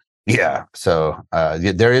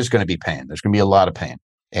 there is going to be pain. There's going to be a lot of pain.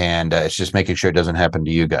 And it's just making sure it doesn't happen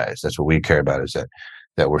to you guys. That's what we care about, is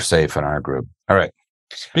that we're safe in our group. All right.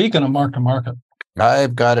 Speaking of mark-to-market,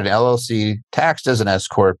 I've got an LLC taxed as an S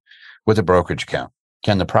Corp with a brokerage account.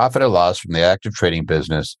 Can the profit or loss from the active trading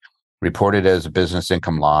business reported as a business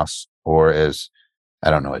income loss, or as, I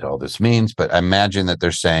don't know what all this means, but I imagine that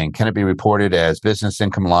they're saying, can it be reported as business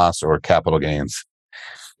income loss or capital gains?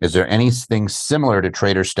 Is there anything similar to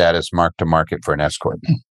trader status mark-to-market for an S Corp?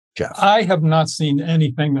 Jeff? I have not seen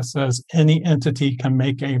anything that says any entity can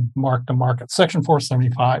make a mark-to-market. Section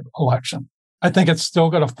 475 election. I think it's still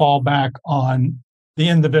going to fall back on the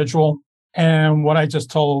individual. And what I just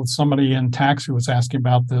told somebody in tax who was asking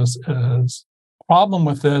about this is, problem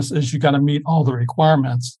with this is you got to meet all the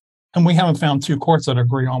requirements. And we haven't found two courts that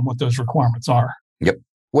agree on what those requirements are. Yep.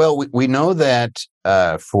 Well, we know that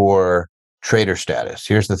for trader status,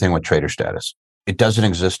 here's the thing with trader status. It doesn't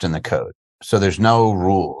exist in the code. So there's no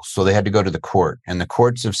rules. So they had to go to the court. And the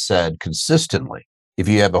courts have said consistently, if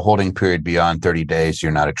you have a holding period beyond 30 days,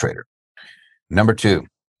 you're not a trader. Number two,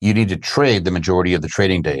 you need to trade the majority of the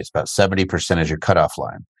trading days. About 70% is your cutoff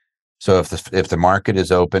line. So if the market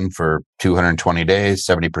is open for 220 days,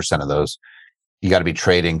 70% of those, you got to be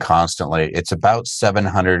trading constantly. It's about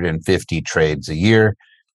 750 trades a year,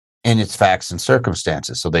 and it's facts and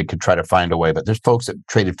circumstances. So they could try to find a way, but there's folks that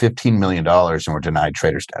traded $15 million and were denied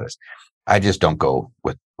trader status. I just don't go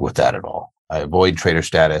with that at all. I avoid trader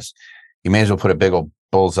status. You may as well put a big old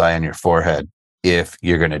bullseye on your forehead if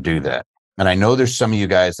you're going to do that. And I know there's some of you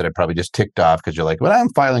guys that are probably just ticked off because you're like, well, I'm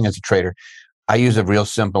filing as a trader. I use a real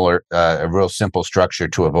simple structure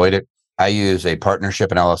to avoid it. I use a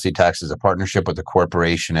partnership, an LLC tax as a partnership with a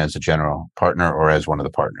corporation as a general partner or as one of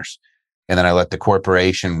the partners. And then I let the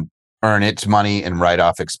corporation earn its money and write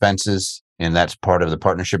off expenses. And that's part of the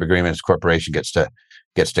partnership agreement. The corporation gets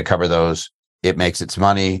to cover those. It makes its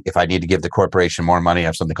money. If I need to give the corporation more money, I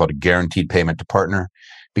have something called a guaranteed payment to partner,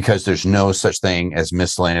 because there's no such thing as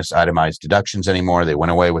miscellaneous itemized deductions anymore. They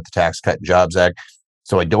went away with the Tax Cut and Jobs Act.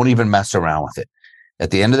 So I don't even mess around with it.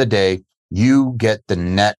 At the end of the day, you get the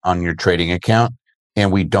net on your trading account,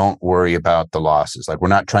 and we don't worry about the losses. Like, we're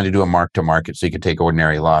not trying to do a mark to market so you can take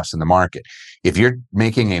ordinary loss in the market. If you're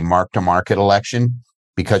making a mark to market election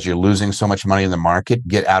because you're losing so much money in the market,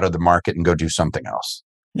 get out of the market and go do something else.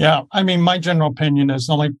 Yeah. I mean, my general opinion is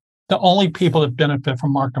the only people that benefit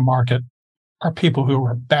from mark to market are people who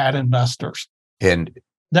are bad investors. And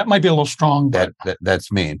that might be a little strong.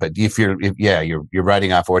 That's mean. But if you're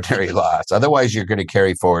writing off ordinary loss. Otherwise, you're going to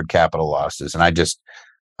carry forward capital losses. And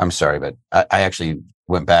I'm sorry, but I actually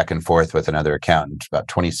went back and forth with another accountant about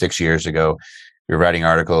 26 years ago. We were writing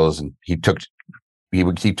articles, and he took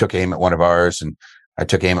aim at one of ours, and I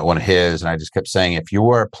took aim at one of his. And I just kept saying, if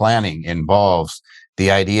your planning involves the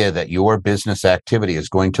idea that your business activity is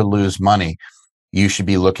going to lose money, you should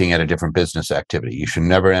be looking at a different business activity. You should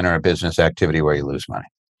never enter a business activity where you lose money,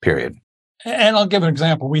 period. And I'll give an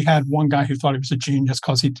example. We had one guy who thought he was a genius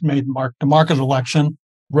because he made the market election,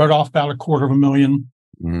 wrote off about $250,000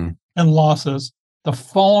 in losses. The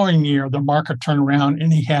following year, the market turned around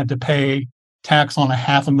and he had to pay tax on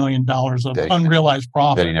 $500,000 of unrealized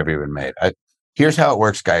profit that he never even made. Here's how it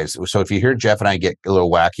works, guys. So if you hear Jeff and I get a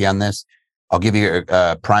little wacky on this, I'll give you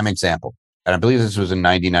a prime example. And I believe this was in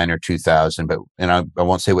 99 or 2000, and I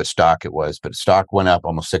won't say what stock it was, but stock went up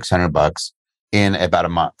almost $600 in about a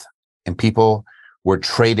month. And people were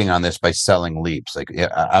trading on this by selling leaps. Like,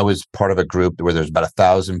 I was part of a group where there's about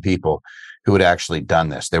 1,000 people who had actually done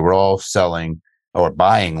this. They were all selling or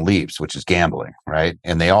buying leaps, which is gambling, right?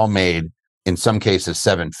 And they all made, in some cases,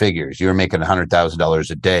 7 figures. You were making $100,000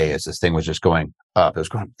 a day as this thing was just going up. It was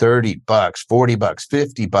going $30, $40,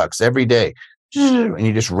 $50 every day. And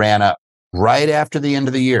you just ran up right after the end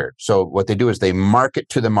of the year. So what they do is they mark it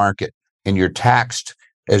to the market, and you're taxed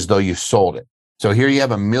as though you sold it. So here you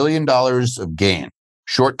have $1 million of gain,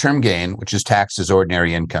 short-term gain, which is taxed as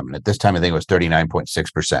ordinary income. And at this time, I think it was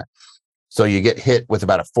 39.6%. So you get hit with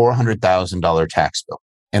about a $400,000 tax bill.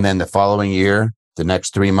 And then the following year, the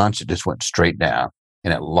next 3 months, it just went straight down,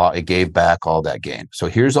 and it gave back all that gain. So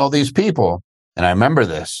here's all these people, and I remember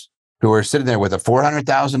this, who are sitting there with a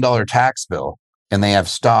 $400,000 tax bill, and they have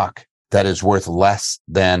stock that is worth less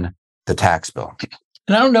than the tax bill.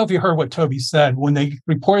 And I don't know if you heard what Toby said. When they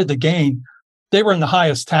reported the gain, they were in the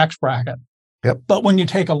highest tax bracket. Yep. But when you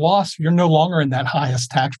take a loss, you're no longer in that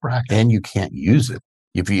highest tax bracket. And you can't use it.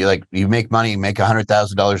 If you make money, you make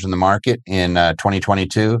 $100,000 in the market in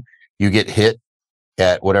 2022, you get hit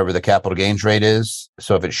at whatever the capital gains rate is.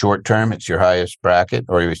 So if it's short term, it's your highest bracket,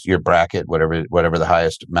 or your bracket, whatever the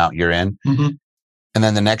highest amount you're in. Mm-hmm. And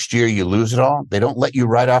then the next year you lose it all. They don't let you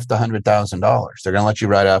write off the $100,000. They're going to let you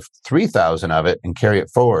write off 3,000 of it and carry it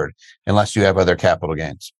forward unless you have other capital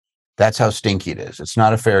gains. That's how stinky it is. It's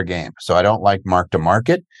not a fair game. So I don't like mark to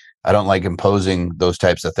market. I don't like imposing those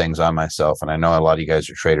types of things on myself. And I know a lot of you guys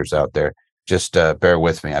are traders out there. Just bear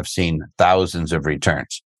with me. I've seen thousands of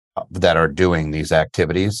returns that are doing these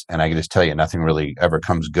activities. And I can just tell you, nothing really ever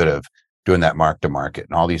comes good of doing that mark to market.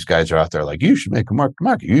 And all these guys are out there like, you should make a mark to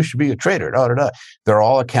market. You should be a trader. Da, da, da. They're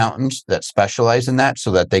all accountants that specialize in that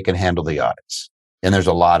so that they can handle the audits. And there's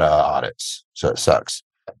a lot of audits. So it sucks.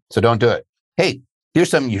 So don't do it. Hey,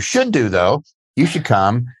 here's something you should do, though. You should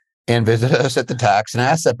come and visit us at the tax and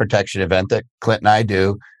asset protection event that Clint and I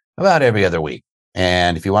do about every other week.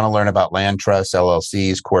 And if you want to learn about land trusts,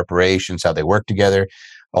 LLCs, corporations, how they work together,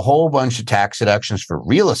 a whole bunch of tax deductions for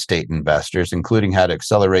real estate investors, including how to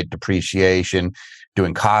accelerate depreciation,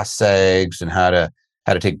 doing cost segs, and how to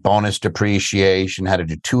take bonus depreciation, how to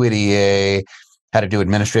do 280A, how to do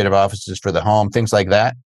administrative offices for the home, things like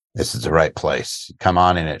that. This is the right place. Come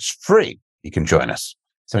on, and it's free. You can join us.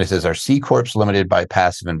 Somebody says, are C Corps limited by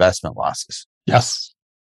passive investment losses? Yes.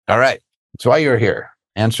 All right. That's why you're here.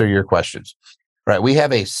 Answer your questions. All right. We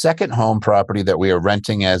have a second home property that we are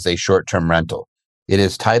renting as a short-term rental. It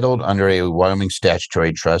is titled under a Wyoming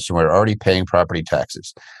statutory trust, and we're already paying property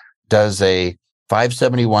taxes. Does a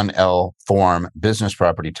 571L form business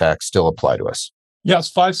property tax still apply to us? Yes,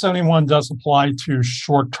 571 does apply to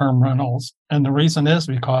short-term rentals. And the reason is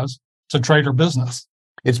because it's a trader business.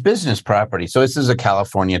 It's business property. So this is a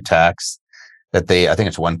California tax that I think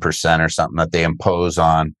it's 1% or something that they impose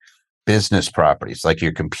on business properties like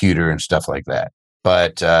your computer and stuff like that.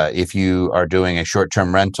 But if you are doing a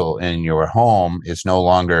short-term rental in your home, it's no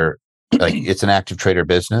longer like it's an active trader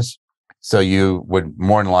business. So you would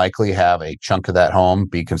more than likely have a chunk of that home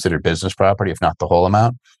be considered business property, if not the whole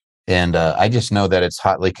amount. And I just know that it's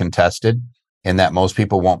hotly contested and that most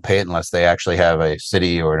people won't pay it unless they actually have a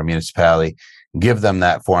city or a municipality give them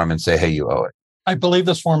that form and say, hey, you owe it. I believe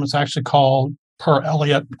this form is actually called, per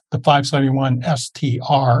Elliott, the 571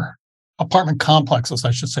 STR. Apartment complexes,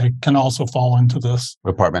 I should say, can also fall into this.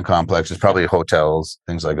 Apartment complexes, probably hotels,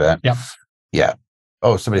 things like that. Yep. Yeah.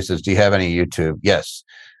 Oh, somebody says, do you have any YouTube? Yes.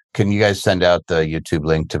 Can you guys send out the YouTube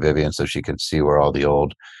link to Vivian so she can see where all the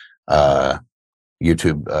old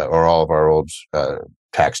YouTube or all of our old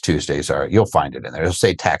Tax Tuesdays are? You'll find it in there. It'll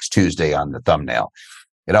say Tax Tuesday on the thumbnail.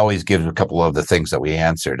 It always gives a couple of the things that we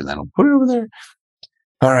answered, and then we'll put it over there.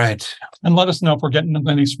 All right. And let us know if we're getting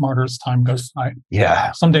any smarter as time goes by.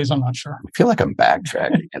 Yeah. Some days I'm not sure. I feel like I'm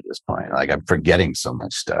backtracking at this point. Like I'm forgetting so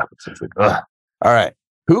much stuff. It's like, ugh. All right.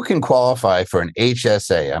 Who can qualify for an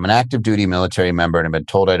HSA? I'm an active duty military member and I've been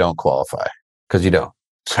told I don't qualify. Because you don't.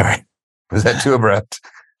 Sorry. Was that too abrupt?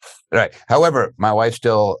 All right. However, my wife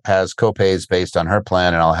still has copays based on her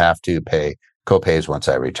plan, and I'll have to pay copays once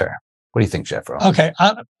I retire. What do you think, Jeff? Okay.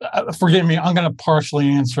 Forgive me. I'm going to partially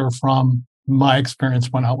answer from my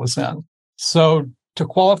experience when I was in. So to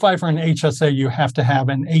qualify for an HSA, you have to have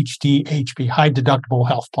an HDHP, high deductible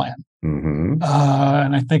health plan. Mm-hmm.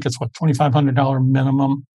 And I think it's $2,500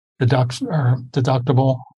 minimum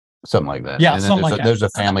deductible. Something like that. Yeah, and something like that. There's a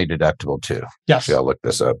family deductible too. Yes. I'll look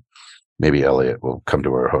this up. Maybe Elliot will come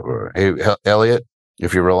to her. Hey, Elliot,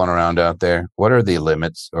 if you're rolling around out there, what are the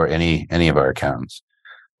limits, or any of our accountants?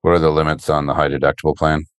 What are the limits on the high deductible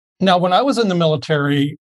plan? Now, when I was in the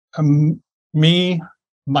military, me,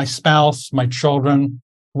 my spouse, my children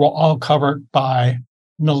were all covered by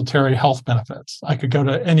military health benefits. I could go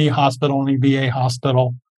to any hospital, any VA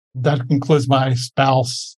hospital. That includes my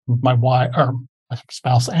spouse, my wife, or my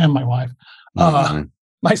spouse and my wife,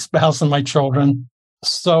 my spouse and my children.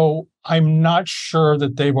 So I'm not sure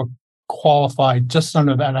that they were qualified just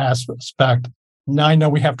under that aspect. Now I know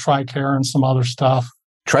we have TRICARE and some other stuff.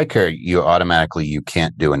 TRICARE, you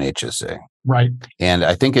can't do an HSA. Right. And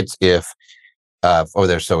I think it's if,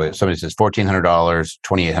 somebody says $1,400,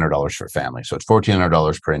 $2,800 for family. So it's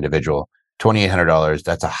 $1,400 per individual, $2,800.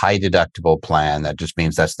 That's a high deductible plan. That just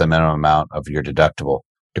means that's the minimum amount of your deductible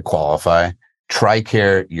to qualify.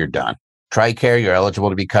 TRICARE, you're done. TRICARE, you're eligible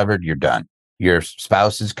to be covered. You're done. Your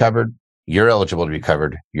spouse is covered. You're eligible to be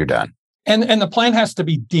covered. You're done. And the plan has to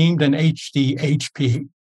be deemed an HDHP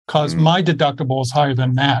because my deductible is higher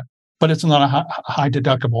than that, but it's not a high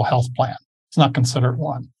deductible health plan. It's not considered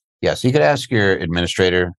one. Yeah, so you could ask your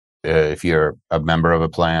administrator if you're a member of a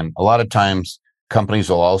plan. A lot of times,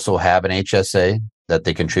 companies will also have an HSA that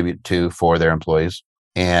they contribute to for their employees.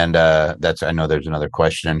 And I know there's another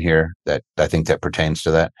question in here that I think that pertains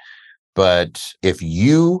to that. But if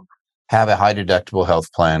you have a high deductible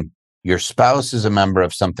health plan, your spouse is a member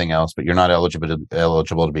of something else, but you're not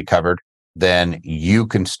eligible to be covered, then you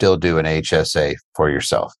can still do an HSA for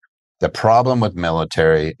yourself. The problem with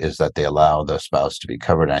military is that they allow the spouse to be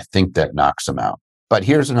covered, and I think that knocks them out. But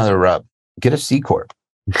here's another rub. Get a C Corp.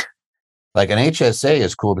 Like an HSA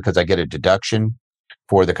is cool because I get a deduction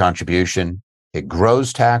for the contribution. It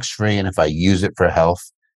grows tax-free, and if I use it for health,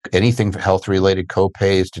 anything for health-related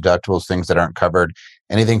co-pays, deductibles, things that aren't covered,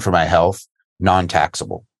 anything for my health,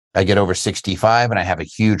 non-taxable. I get over 65 and I have a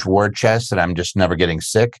huge war chest and I'm just never getting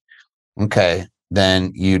sick. Okay,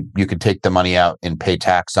 then you could take the money out and pay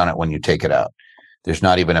tax on it when you take it out. There's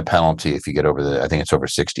not even a penalty if you get over I think it's over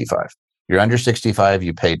 65. You're under 65,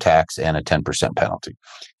 you pay tax and a 10% penalty.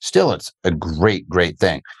 Still, it's a great, great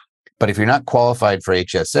thing. But if you're not qualified for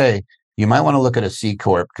HSA, you might want to look at a C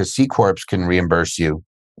Corp, because C Corps can reimburse you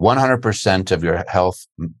 100% of your health,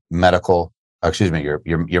 medical,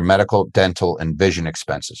 your medical, dental, and vision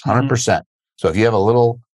expenses, 100%. So if you have a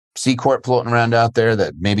little C Corp floating around out there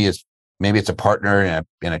that maybe it's a partner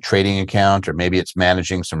in a trading account, or maybe it's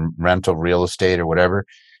managing some rental real estate or whatever,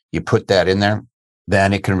 you put that in there,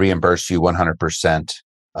 then it can reimburse you 100%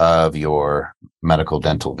 of your medical,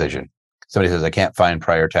 dental, vision. Somebody says, I can't find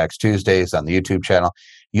Prior Tax Tuesdays on the YouTube channel.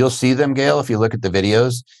 You'll see them, Gail, if you look at the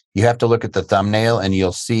videos. You have to look at the thumbnail and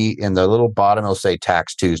you'll see in the little bottom, it'll say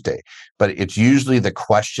Tax Tuesday. But it's usually the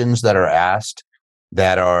questions that are asked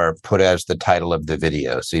that are put as the title of the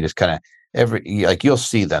video. So you just kind of, you'll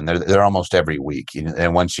see them. They're almost every week.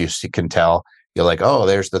 And once you can tell, you're like, oh,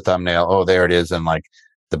 there's the thumbnail. Oh, there it is. And like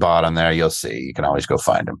the bottom there, you'll see. You can always go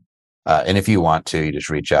find them. And if you want to, you just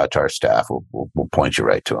reach out to our staff. We'll point you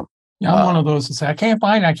right to them. Yeah, I'm one of those that say, I can't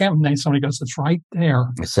find it. I can't. And then somebody goes, it's right there.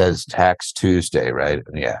 It says Tax Tuesday, right?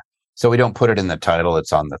 Yeah. So we don't put it in the title.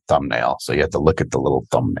 It's on the thumbnail. So you have to look at the little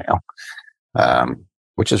thumbnail,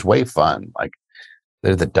 which is way fun. Like,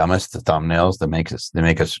 they're the dumbest thumbnails that they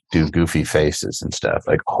make us do goofy faces and stuff.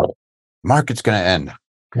 Like, oh, market's going to end.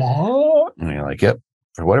 What? And you're like, yep.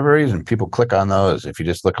 For whatever reason, people click on those. If you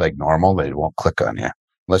just look like normal, they won't click on you.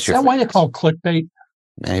 Unless you're. Is that why they call clickbait?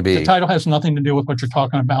 Maybe. The title has nothing to do with what you're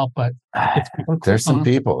talking about, but there's some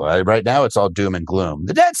people. Right now, it's all doom and gloom.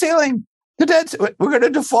 The debt ceiling. We're going to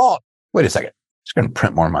default. Wait a second. It's going to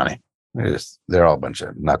print more money. They're all a bunch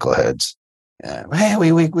of knuckleheads. Hey,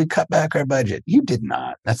 we cut back our budget. You did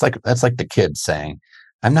not. That's like the kids saying,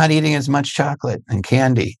 I'm not eating as much chocolate and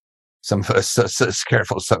candy. Some of us, so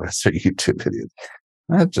careful, some of us are YouTube videos.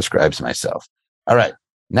 That describes myself. All right.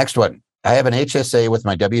 Next one. I have an HSA with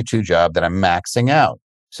my W-2 job that I'm maxing out.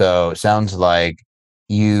 So it sounds like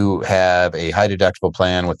you have a high deductible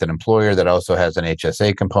plan with an employer that also has an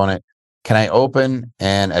HSA component. Can I open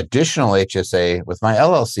an additional HSA with my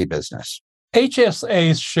LLC business?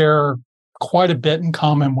 HSAs share quite a bit in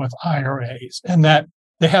common with IRAs, in that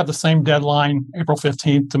they have the same deadline, April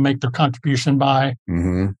 15th, to make their contribution by.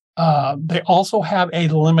 Mm-hmm. They also have a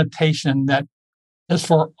limitation that is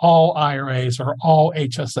for all IRAs or all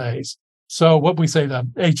HSAs. So what we say, the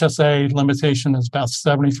HSA limitation is about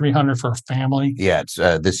 $7,300 for a family. Yeah, it's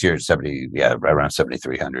this year it's around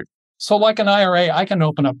 $7,300. So like an IRA, I can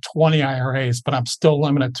open up 20 IRAs, but I'm still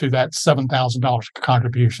limited to that $7,000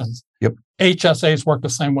 contributions. Yep. HSAs work the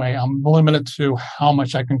same way. I'm limited to how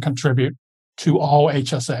much I can contribute to all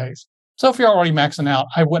HSAs. So if you're already maxing out,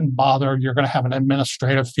 I wouldn't bother. You're going to have an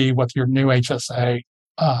administrative fee with your new HSA.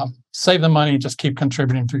 Save the money and just keep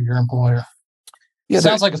contributing through your employer. Yeah,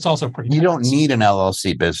 sounds like it's also pretty. You don't need an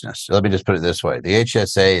LLC business. Let me just put it this way. The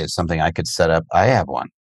HSA is something I could set up. I have one.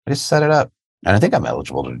 I just set it up. And I think I'm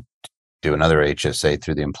eligible to do another HSA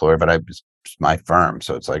through the employer, but it's my firm.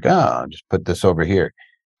 So it's like, oh, just put this over here.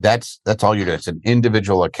 That's all you're doing. It's an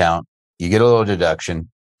individual account. You get a little deduction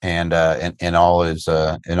and all is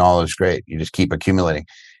great. You just keep accumulating.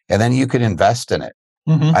 And then you can invest in it.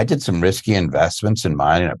 Mm-hmm. I did some risky investments in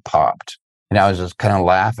mine and it popped. And I was just kind of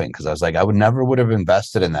laughing because I was like, I would have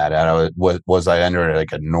invested in that. Was I under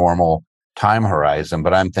like a normal time horizon?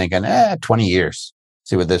 But I'm thinking, 20 years.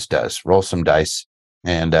 See what this does. Roll some dice.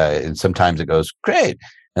 And sometimes it goes great.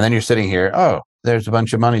 And then you're sitting here, oh, there's a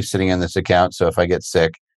bunch of money sitting in this account. So if I get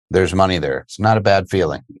sick, there's money there. It's not a bad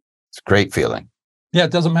feeling. It's a great feeling. Yeah,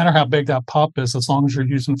 it doesn't matter how big that pop is as long as you're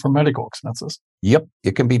using for medical expenses. Yep.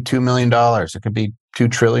 It can be $2 million. It could be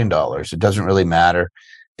 $2 trillion. It doesn't really matter.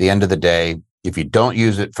 At the end of the day, if you don't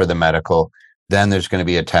use it for the medical, then there's going to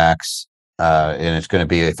be a tax. And it's going to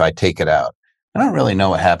be if I take it out. I don't really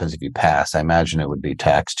know what happens if you pass. I imagine it would be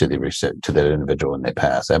taxed to the individual when they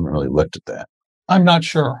pass. I haven't really looked at that. I'm not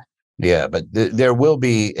sure. Yeah, but there will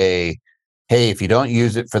be a hey, if you don't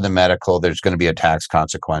use it for the medical, there's going to be a tax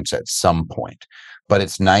consequence at some point. But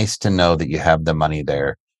it's nice to know that you have the money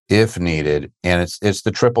there if needed. And it's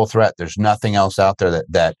the triple threat. There's nothing else out there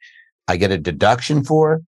that I get a deduction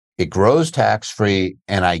for, it grows tax-free,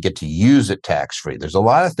 and I get to use it tax-free. There's a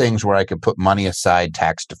lot of things where I can put money aside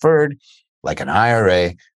tax deferred, like an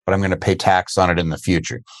IRA, but I'm going to pay tax on it in the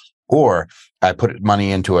future. Or I put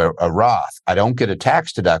money into a Roth. I don't get a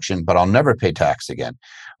tax deduction, but I'll never pay tax again.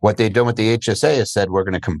 What they've done with the HSA is said, we're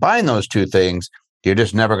going to combine those two things. You're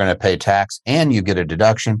just never going to pay tax and you get a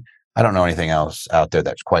deduction. I don't know anything else out there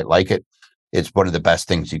that's quite like it. It's one of the best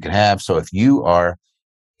things you can have. So if you are,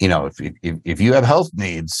 if you have health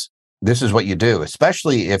needs, this is what you do,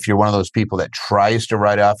 especially if you're one of those people that tries to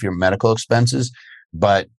write off your medical expenses,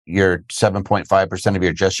 but your 7.5% of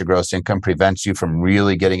your adjusted gross income prevents you from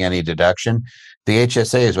really getting any deduction. The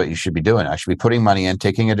HSA is what you should be doing. I should be putting money in,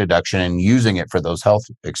 taking a deduction, and using it for those health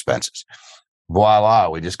expenses. Voila,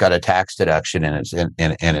 we just got a tax deduction, and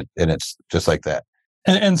it's just like that.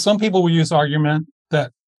 And some people will use the argument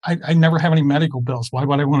that I never have any medical bills. Why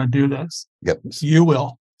would I want to do this? Yep, you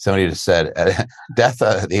will. Somebody just said, death,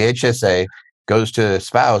 the HSA goes to a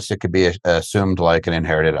spouse. It could be assumed like an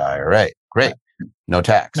inherited IRA. Great. No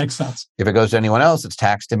tax. Makes sense. If it goes to anyone else, it's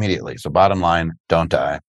taxed immediately. So bottom line, don't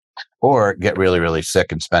die or get really, really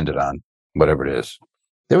sick and spend it on whatever it is.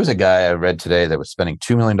 There was a guy I read today that was spending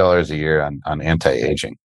 $2 million a year on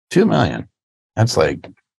anti-aging. $2 million. That's like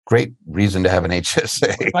great reason to have an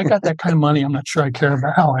HSA. If I got that kind of money, I'm not sure I care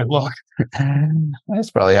about how I look. That's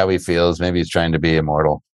probably how he feels. Maybe he's trying to be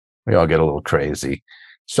immortal. We all get a little crazy.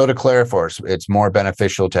 So to clarify, it's more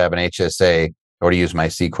beneficial to have an HSA or to use my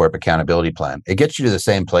C Corp accountability plan. It gets you to the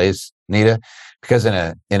same place, Nita, because in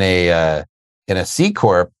a C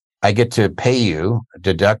Corp, I get to pay you,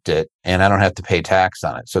 deduct it, and I don't have to pay tax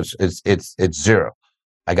on it. So it's zero.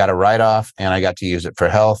 I got a write-off, and I got to use it for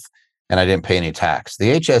health, and I didn't pay any tax.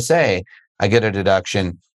 The HSA, I get a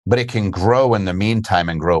deduction, but it can grow in the meantime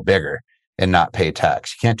and grow bigger and not pay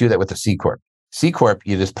tax. You can't do that with a C Corp. C Corp,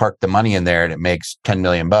 you just park the money in there and it makes $10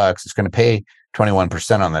 million. It's going to pay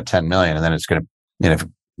 21% on that 10 million. And then it's going to,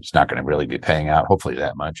 it's not going to really be paying out, hopefully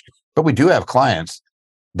that much. But we do have clients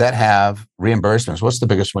that have reimbursements. What's the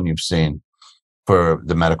biggest one you've seen for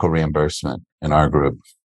the medical reimbursement in our group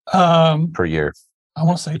per year? I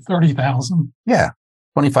want to say 30,000. Yeah.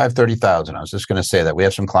 25, 30,000. I was just going to say that we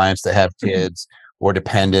have some clients that have kids or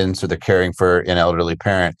dependents, or they're caring for an elderly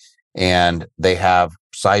parent, and they have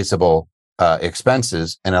sizable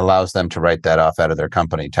expenses, and allows them to write that off out of their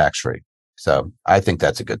company tax-free. So I think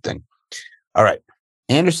that's a good thing. All right.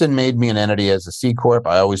 Anderson made me an entity as a C Corp.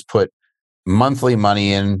 I always put monthly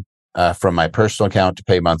money in from my personal account to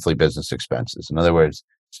pay monthly business expenses. In other words,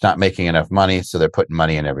 it's not making enough money, so they're putting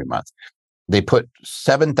money in every month. They put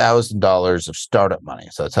 $7,000 of startup money.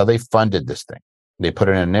 So that's how they funded this thing. They put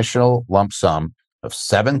an initial lump sum of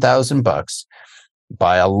 $7,000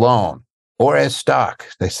 by a loan or as stock.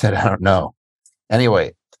 They said, I don't know.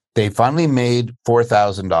 Anyway, they finally made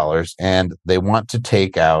 $4,000 and they want to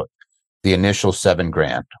take out the initial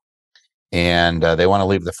 $7,000. And they want to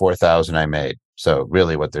leave the $4,000 I made. So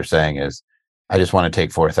really what they're saying is, I just want to take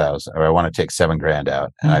 $4,000, or I want to take $7,000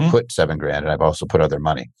 out. And I put $7,000, and I've also put other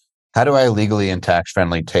money. How do I legally and tax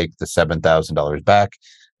friendly take the $7,000 back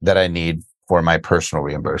that I need for my personal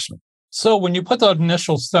reimbursement? So when you put the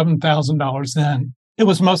initial $7,000 in, it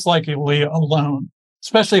was most likely a loan,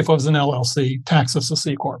 especially if it was an LLC, taxed as a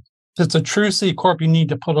C Corp. If it's a true C Corp, you need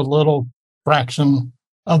to put a little fraction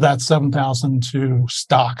of that $7,000 to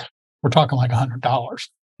stock. We're talking like $100.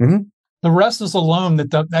 Mm-hmm. The rest is a loan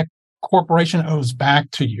that corporation owes back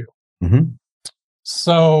to you. Mm-hmm.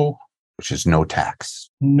 So, which is no tax.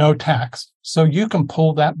 No tax. So you can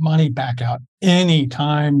pull that money back out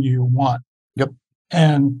anytime you want. Yep.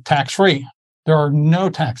 And tax-free. There are no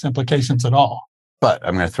tax implications at all. But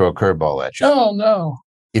I'm going to throw a curveball at you. Oh, no.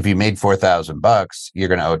 If you made $4,000, you're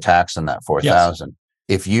going to owe tax on that $4,000. Yes.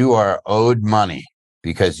 If you are owed money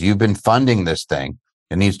because you've been funding this thing,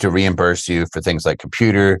 it needs to reimburse you for things like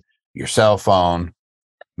computer, your cell phone,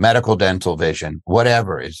 medical, dental, vision,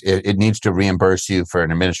 whatever. It needs to reimburse you for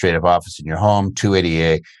an administrative office in your home,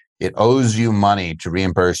 280A. It owes you money to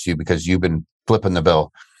reimburse you because you've been flipping the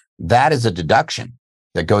bill. That is a deduction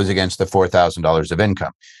that goes against the $4,000 of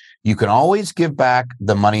income. You can always give back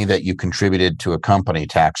the money that you contributed to a company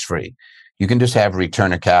tax-free. You can just have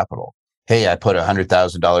return of capital. Hey, I put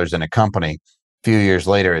 $100,000 in a company. A few years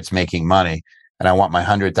later, it's making money, and I want my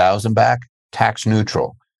 $100,000 back. Tax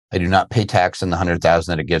neutral. I do not pay tax on the $100,000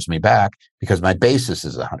 that it gives me back because my basis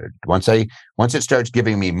is $100. Once it starts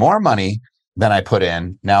giving me more money than I put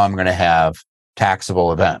in, now I'm going to have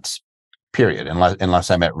taxable events. period.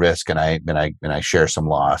 Unless I'm at risk and I share some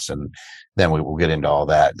loss, and then we will get into all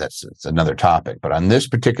that. It's another topic. But on this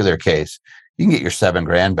particular case, you can get your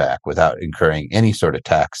 $7,000 back without incurring any sort of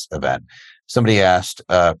tax event. Somebody asked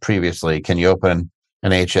previously, can you open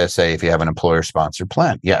an HSA if you have an employer-sponsored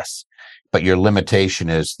plan? Yes, but your limitation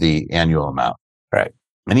is the annual amount. Right.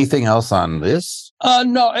 Anything else on this?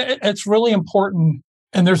 No, it's really important.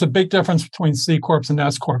 And there's a big difference between C Corps and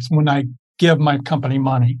S Corps. When I give my company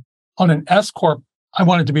money on an S Corp, I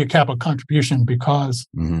want it to be a capital contribution because,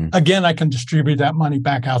 again, I can distribute that money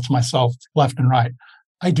back out to myself left and right.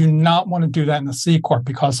 I do not want to do that in the C Corp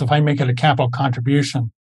because if I make it a capital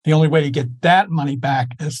contribution, the only way to get that money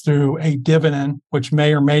back is through a dividend, which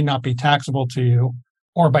may or may not be taxable to you,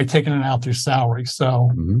 or by taking it out through salary.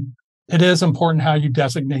 So it is important how you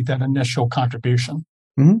designate that initial contribution.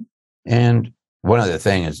 And one other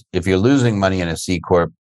thing is, if you're losing money in a C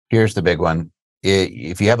Corp, here's the big one.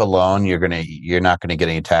 If you have a loan, you're not going to get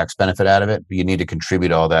any tax benefit out of it. But you need to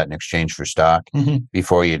contribute all that in exchange for stock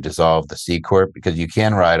before you dissolve the C Corp, because you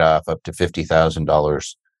can write off up to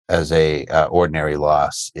 $50,000 as a ordinary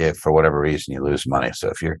loss if for whatever reason you lose money. So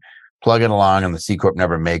if you're plugging along and the C Corp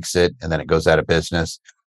never makes it and then it goes out of business,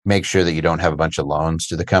 make sure that you don't have a bunch of loans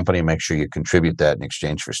to the company. Make sure you contribute that in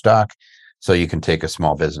exchange for stock, so you can take a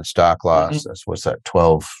small business stock loss. That's what's that?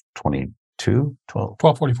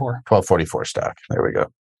 1244 stock. There we go.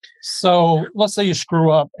 So let's say you screw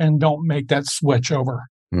up and don't make that switch over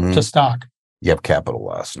to stock. You have capital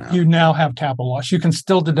loss now. You now have capital loss. You can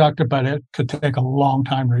still deduct it, but it could take a long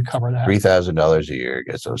time to recover that. $3,000 a year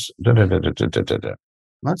gets those.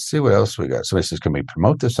 Let's see what else we got. Somebody says, can we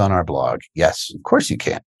promote this on our blog? Yes, of course you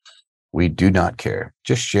can. We do not care.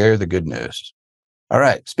 Just share the good news. All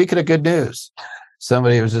right. Speaking of good news,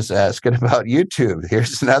 somebody was just asking about YouTube.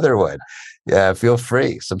 Here's another one. Yeah, feel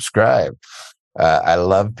free. Subscribe. I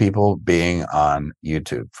love people being on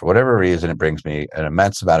YouTube. For whatever reason, it brings me an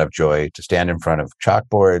immense amount of joy to stand in front of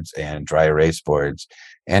chalkboards and dry erase boards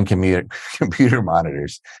and computer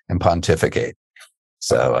monitors and pontificate.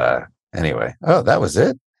 So anyway, that was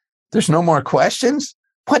it. There's no more questions.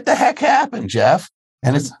 What the heck happened, Jeff?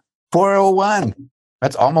 And it's 4:01.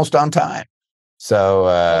 That's almost on time. So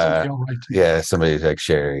yeah, somebody's like,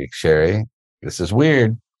 Sherry, this is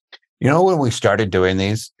weird. You know, when we started doing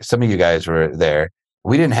these, some of you guys were there.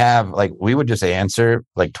 We didn't have, we would just answer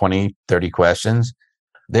 20, 30 questions.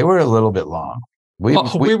 They were a little bit long. We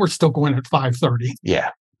were still going at 5:30. Yeah.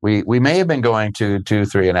 We may have been going to 2,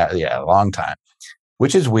 3, and a long time,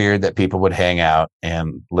 which is weird that people would hang out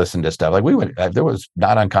and listen to stuff. There was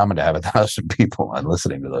not uncommon to have 1,000 people on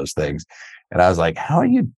listening to those things. And I was like, how are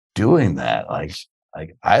you doing that?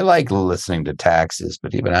 I like listening to taxes,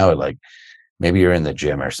 but even I would maybe you're in the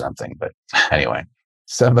gym or something. But anyway,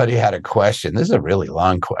 somebody had a question. This is a really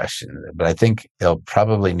long question, but I think they'll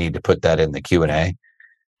probably need to put that in the Q&A.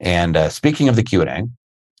 And speaking of the Q&A,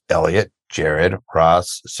 Elliot, Jared,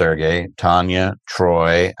 Ross, Sergey, Tanya,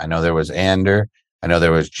 Troy, I know there was Ander, I know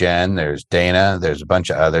there was Jen, there's Dana, there's a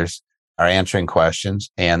bunch of others are answering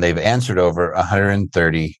questions, and they've answered over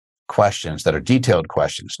 130 questions that are detailed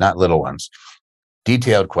questions, not little ones,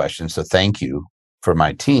 detailed questions. So thank you for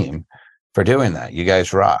my team for doing that. You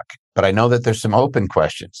guys rock. But I know that there's some open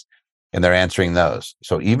questions and they're answering those.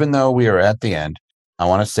 So even though we are at the end, I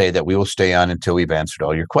want to say that we will stay on until we've answered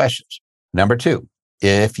all your questions. Number 2,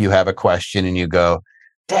 if you have a question and you go,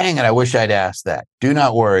 dang it, I wish I'd asked that, do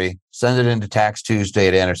not worry. Send it into Tax Tuesday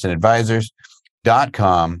at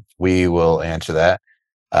AndersonAdvisors.com. We will answer that.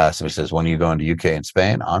 Somebody says, when are you going to UK and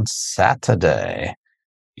Spain? On Saturday.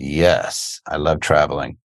 Yes, I love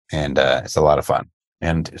traveling, and it's a lot of fun.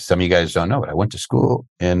 And some of you guys don't know, but I went to school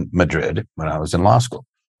in Madrid when I was in law school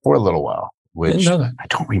for a little while, which I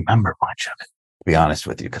don't remember much of it, to be honest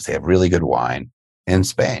with you, because they have really good wine in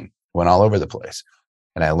Spain. Went all over the place.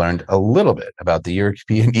 And I learned a little bit about the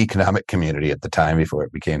European Economic Community at the time before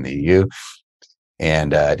it became the EU,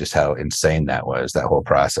 and just how insane that whole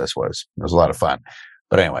process was. It was a lot of fun.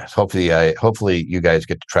 But anyways, hopefully you guys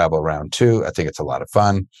get to travel around too. I think it's a lot of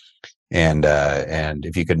fun. And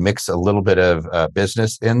if you could mix a little bit of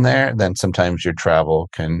business in there, then sometimes your travel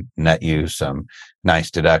can net you some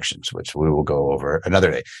nice deductions, which we will go over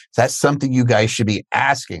another day. So that's something you guys should be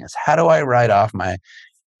asking is, how do I write off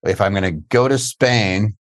if I'm going to go to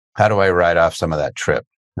Spain, how do I write off some of that trip?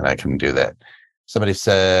 And I can do that. Somebody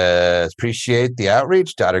says, appreciate the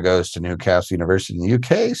outreach. Daughter goes to Newcastle University in the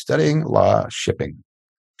UK studying law, shipping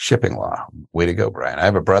law. Way to go, Brian. I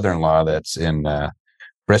have a brother-in-law that's in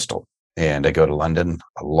Bristol, and I go to London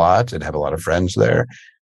a lot and have a lot of friends there.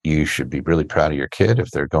 You should be really proud of your kid if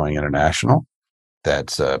they're going international.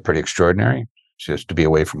 That's pretty extraordinary, just to be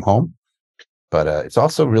away from home. But it's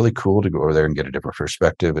also really cool to go over there and get a different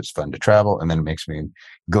perspective. It's fun to travel. And then it makes me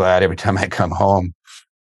glad every time I come home.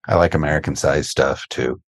 I like American-sized stuff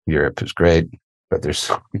too. Europe is great, but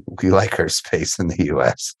we like our space in the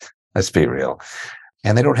US. Let's be real.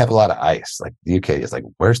 And they don't have a lot of ice. Like the UK is like,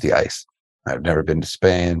 where's the ice? I've never been to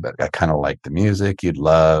Spain, but I kind of like the music. You'd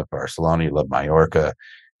love Barcelona. You'd love Mallorca.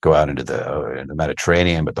 Go out into the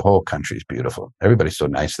Mediterranean, but the whole country is beautiful. Everybody's so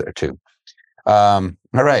nice there too. All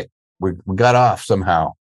right. We got off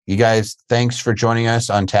somehow. You guys, thanks for joining us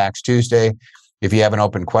on Tax Tuesday. If you have an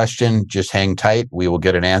open question, just hang tight. We will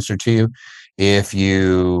get an answer to you. If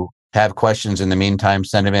you have questions in the meantime,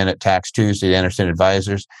 send them in at Tax Tuesday at Anderson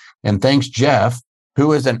Advisors. And thanks, Jeff,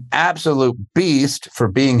 who is an absolute beast, for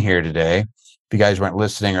being here today. If you guys weren't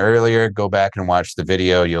listening earlier, go back and watch the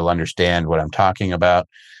video. You'll understand what I'm talking about.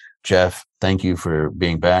 Jeff, thank you for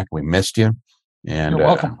being back. We missed you. And you're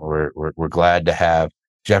welcome. We're glad to have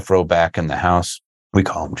Jeffro back in the house. We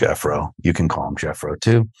call him Jeffro. You can call him Jeffro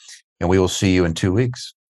too. And we will see you in 2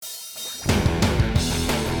 weeks.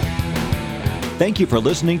 Thank you for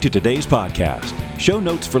listening to today's podcast. Show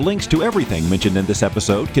notes for links to everything mentioned in this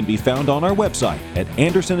episode can be found on our website at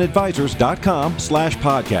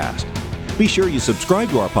andersonadvisors.com/podcast. Be sure you subscribe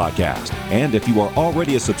to our podcast. And if you are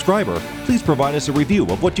already a subscriber, please provide us a review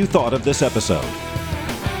of what you thought of this episode.